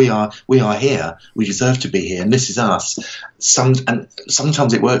 we are here. We deserve to be here, and this is us.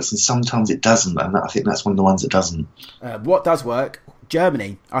 Sometimes it works, and sometimes it doesn't. And I think that's one of the ones that doesn't. What does work?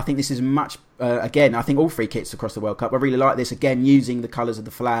 Germany. I think this is much. Again, I think all three kits across the World Cup. I really like this. Again, using the colours of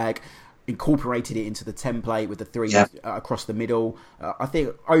the flag. Incorporated it into the template with the three across the middle. I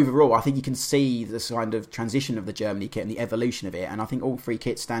think overall, you can see the kind of transition of the Germany kit and the evolution of it, and I think all three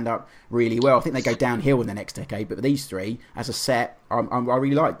kits stand up really well. I think they go downhill in the next decade, but these three as a set, I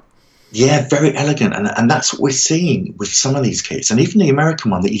really like. Yeah, very elegant, and that's what we're seeing with some of these kits, and even the American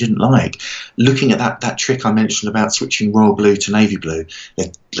one that you didn't like. Looking at that trick I mentioned about switching royal blue to navy blue,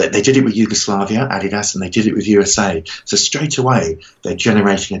 they did it with Yugoslavia, Adidas, and they did it with USA. So straight away, they're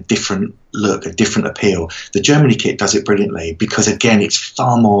generating a different look, a different appeal. The Germany kit does it brilliantly because, again, it's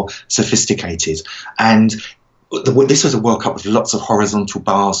far more sophisticated. And this was a World Cup with lots of horizontal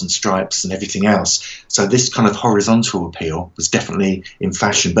bars and stripes and everything else. So this kind of horizontal appeal was definitely in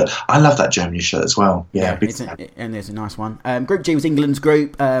fashion. But I love that Germany shirt as well. Yeah, and there's a nice one. Group G was England's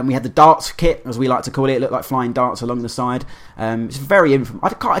group. We had the darts kit, as we like to call it. It looked like flying darts along the side. It's very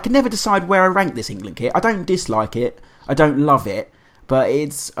I can never decide where I rank this England kit. I don't dislike it. I don't love it. But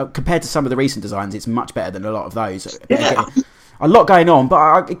it's compared to some of the recent designs, it's much better than a lot of those. Yeah. A lot going on,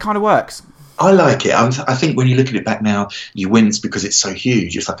 but it kind of works. I like it. I think when you look at it back now, you wince because it's so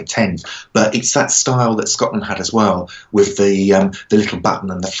huge. It's like a tent. But it's that style that Scotland had as well, with the little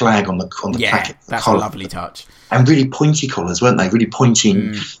button and the flag on the packet. That's a lovely touch. And really pointy collars, weren't they? Really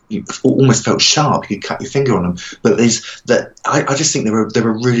pointing. You almost felt sharp. You could cut your finger on them. But there's that. I just think they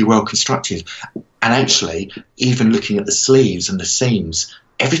were really well constructed. And actually, even looking at the sleeves and the seams,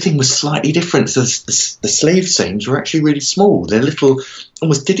 everything was slightly different. So the sleeve seams were actually really small. They're little,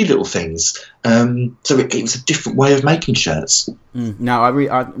 almost diddy little things. So it was a different way of making shirts.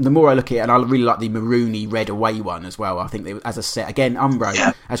 No, the more I look at it, and I really like the maroony red away one as well. I think they, as a set, again,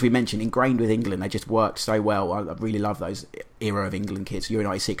 Umbro, as we mentioned, ingrained with England, they just worked so well. I really love those era of England kits, Euro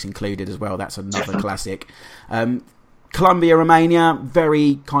 96 included as well. That's another classic. Colombia, Romania,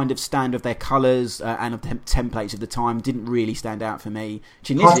 very kind of stand of their colours and of the templates of the time. Didn't really stand out for me.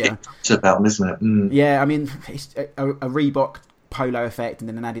 Tunisia, it's about them, isn't it? Yeah, I mean, it's a Reebok polo effect and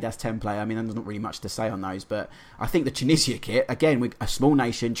then an Adidas template. I mean, there's not really much to say on those, but I think the Tunisia kit, again, with a small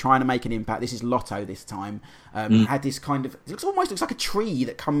nation trying to make an impact. This is Lotto this time. Had this kind of, it almost looks like a tree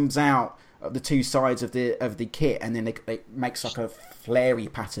that comes out of the two sides of the kit, and then it makes like a flary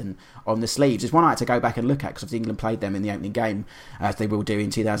pattern on the sleeves. It's one I had to go back and look at because England played them in the opening game, as they will do in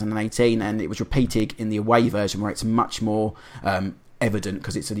 2018, and it was repeated in the away version where it's much more evident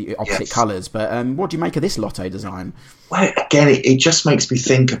because it's the opposite colours. But what do you make of this Lotto design? Well, again, it just makes me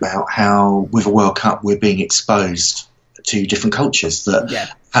think about how with a World Cup we're being exposed to different cultures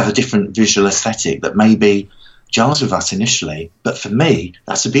that have a different visual aesthetic that maybe jars with us initially, but for me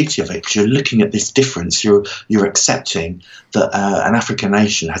that's the beauty of it, because you're looking at this difference, you're accepting that an African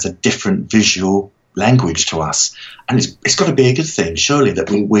nation has a different visual language to us, and it's got to be a good thing, surely, that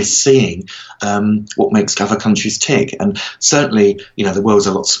we're seeing what makes other countries tick. And certainly, the world's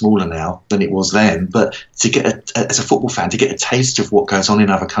a lot smaller now than it was then, but to get as a football fan, to get a taste of what goes on in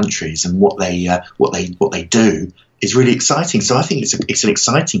other countries and what they do is really exciting. So I think it's an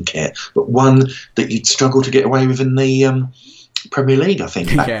exciting kit, but one that you'd struggle to get away with in the Premier League, I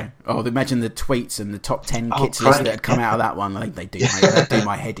think. Imagine the tweets and the top 10 kits list that had come out of that one. I think they do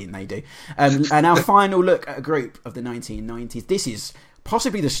my head in, they do. And our final look at a group of the 1990s. This is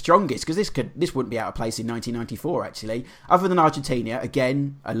possibly the strongest, because this wouldn't be out of place in 1994, actually. Other than Argentina,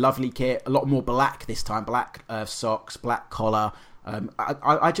 again, a lovely kit, a lot more black this time, black socks, black collar.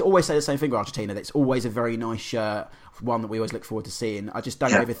 I always say the same thing with Argentina, that it's always a very nice shirt, one that we always look forward to seeing. I just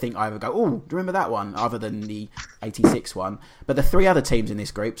don't ever think I ever go, oh, do you remember that one, other than the 86 one. But the three other teams in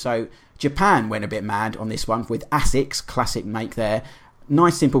this group, so Japan went a bit mad on this one with Asics, classic make there.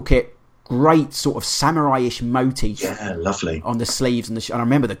 Nice simple kit, great sort of samurai-ish motif. Yeah, lovely. On the sleeves and and I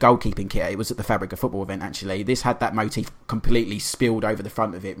remember the goalkeeping kit, it was at the Fabrica football event actually. This had that motif completely spilled over the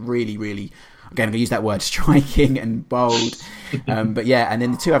front of it, really, really, again, I'm going to use that word, striking and bold. But yeah, and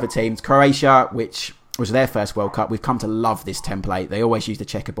then the two other teams, Croatia, which was their first World Cup. We've come to love this template. They always use the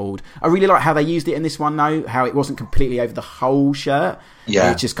checkerboard. I really like how they used it in this one, though, how it wasn't completely over the whole shirt.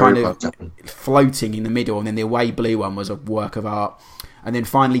 Yeah, it's just kind of floating in the middle, and then the away blue one was a work of art. And then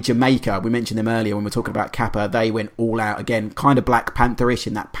finally Jamaica, we mentioned them earlier when we were talking about Kappa. They went all out again, kind of Black Panther-ish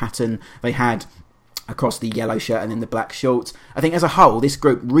in that pattern they had across the yellow shirt and then the black shorts. I think as a whole, this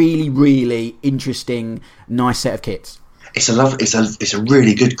group, really, really interesting, nice set of kits. It's a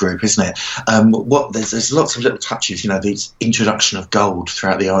really good group, isn't it? There's lots of little touches, the introduction of gold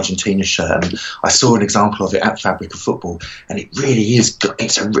throughout the Argentina shirt. And I saw an example of it at Fabrica Football, and it really is.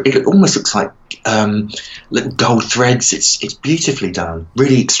 It almost looks like little gold threads. It's beautifully done,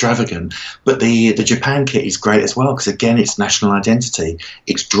 really extravagant. But the Japan kit is great as well, because again, it's national identity.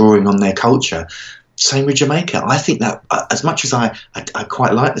 It's drawing on their culture. Same with Jamaica. I think that as much as I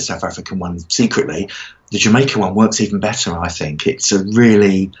quite like the South African one secretly, the Jamaica one works even better, I think. It's a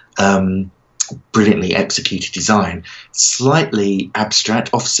really brilliantly executed design. Slightly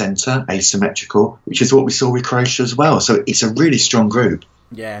abstract, off-centre, asymmetrical, which is what we saw with Croatia as well. So it's a really strong group.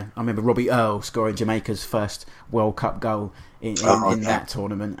 Yeah, I remember Robbie Earle scoring Jamaica's first World Cup goal in that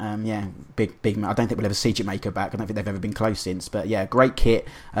tournament. Big. I don't think we'll ever see Jamaica back. I don't think they've ever been close since. But yeah, great kit.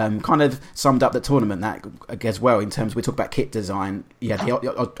 Kind of summed up the tournament that as well in terms we talk about kit design. Yeah,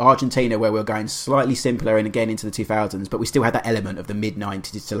 the Argentina where we were going slightly simpler and again into the 2000s, but we still had that element of the mid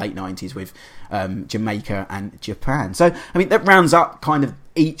 90s to late 90s with Jamaica and Japan. So I mean that rounds up kind of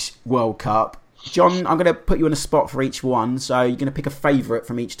each World Cup. John, I'm going to put you on a spot for each one. So you're going to pick a favourite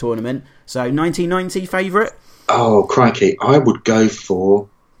from each tournament. So 1990 favourite? Oh, crikey. I'm going to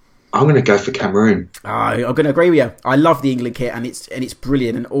go for Cameroon. I'm going to agree with you. I love the England kit and it's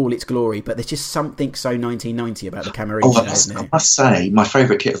brilliant in all its glory, but there's just something so 1990 about the Cameroon shirt, isn't it? I must say, my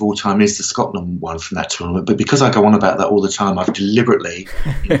favourite kit of all time is the Scotland one from that tournament, but because I go on about that all the time, I've deliberately,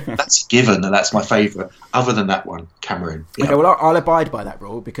 that's given and that's my favourite. Other than that one, Cameroon. Yeah. Okay, well, I'll abide by that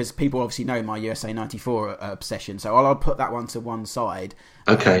rule because people obviously know my USA 94 obsession, so I'll put that one to one side.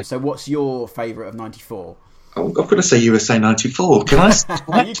 Okay. So what's your favourite of 94? I'm going to say USA 94. Can I?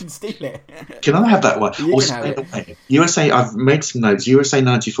 You can steal it. Can I have that one? You or can have Spain it. away. USA, I've made some notes. USA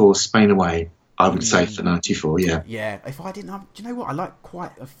 94, Spain away. I would say for 94, yeah. Yeah, if I didn't have... Do you know what? I like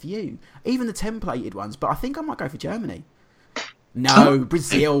quite a few. Even the templated ones, but I think I might go for Germany. No,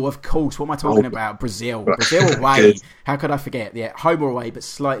 Brazil, of course. What am I talking about? Brazil. Brazil away. How could I forget? Yeah, home or away, but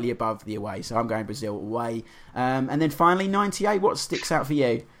slightly above the away. So I'm going Brazil away. And then finally, 98. What sticks out for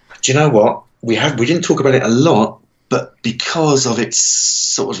you? Do you know what? We didn't talk about it a lot, but because of its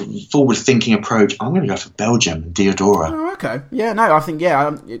sort of forward-thinking approach, I'm going to go for Belgium and Diodora. Oh, okay. Yeah, no, I think,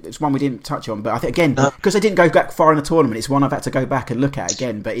 it's one we didn't touch on, but I think, again, because they didn't go back far in the tournament, it's one I've had to go back and look at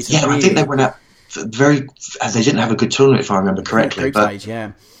again, but it's really... I think they went out they didn't have a good tournament, if I remember correctly. Group stage,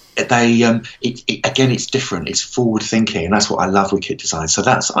 yeah. They, again, it's different. It's forward-thinking, and that's what I love with kit design. So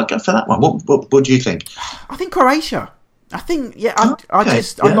I'll go for that one. What do you think? I think Croatia. I think, I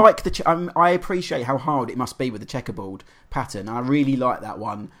appreciate how hard it must be with the checkerboard pattern. I really like that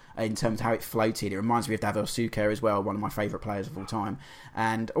one in terms of how it floated. It reminds me of Davor Suker as well, one of my favourite players of all time.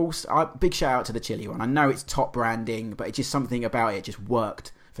 And also, big shout out to the Chile one. I know it's top branding, but it's just something about it just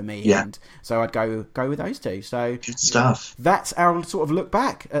worked for me. Yeah. And so I'd go with those two. So good stuff. That's our sort of look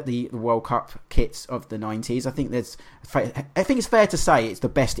back at the World Cup kits of the 90s. I think it's fair to say it's the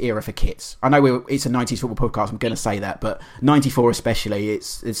best era for kits. I know it's a 90s football podcast, I'm going to say that, but 94 especially,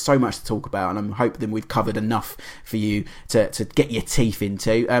 there's so much to talk about, and I'm hoping we've covered enough for you to get your teeth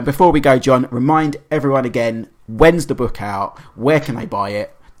into. Before we go, John, remind everyone again, when's the book out? Where can they buy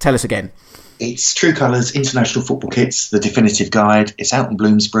it? Tell us again. It's True Colours International Football Kits, the definitive guide. It's out in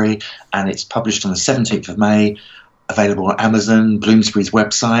Bloomsbury and it's published on the 17th of May, available on Amazon, Bloomsbury's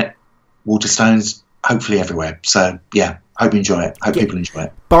website, Waterstones, hopefully everywhere. So, yeah, hope you enjoy it. Hope people enjoy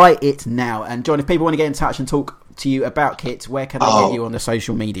it. Buy it now. And, John, if people want to get in touch and talk to you about kits, where can they get you on the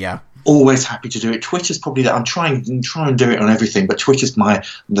social media? Always happy to do it. Twitter's probably that. I'm trying and do it on everything, but Twitter's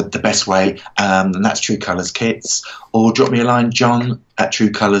the best way, and that's True Colours Kits. Or drop me a line, John at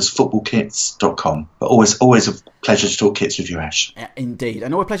truecolorsfootballkits.com. But always a pleasure to talk kits with you, Ash. Indeed,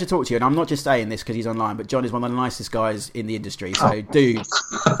 and always a pleasure to talk to you. And I'm not just saying this because he's online, but John is one of the nicest guys in the industry. So do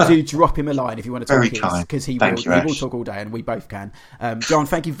drop him a line if you want to talk kits, because he will talk all day, and we both can. John,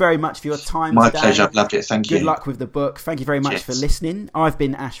 thank you very much for your time. My today. pleasure. I've loved it. Thank you. Good luck with the book. Thank you very much for listening. I've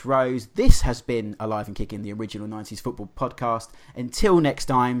been Ash Rose. This has been Alive and Kicking, the original 90s football podcast. Until next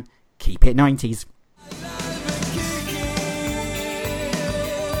time, keep it 90s.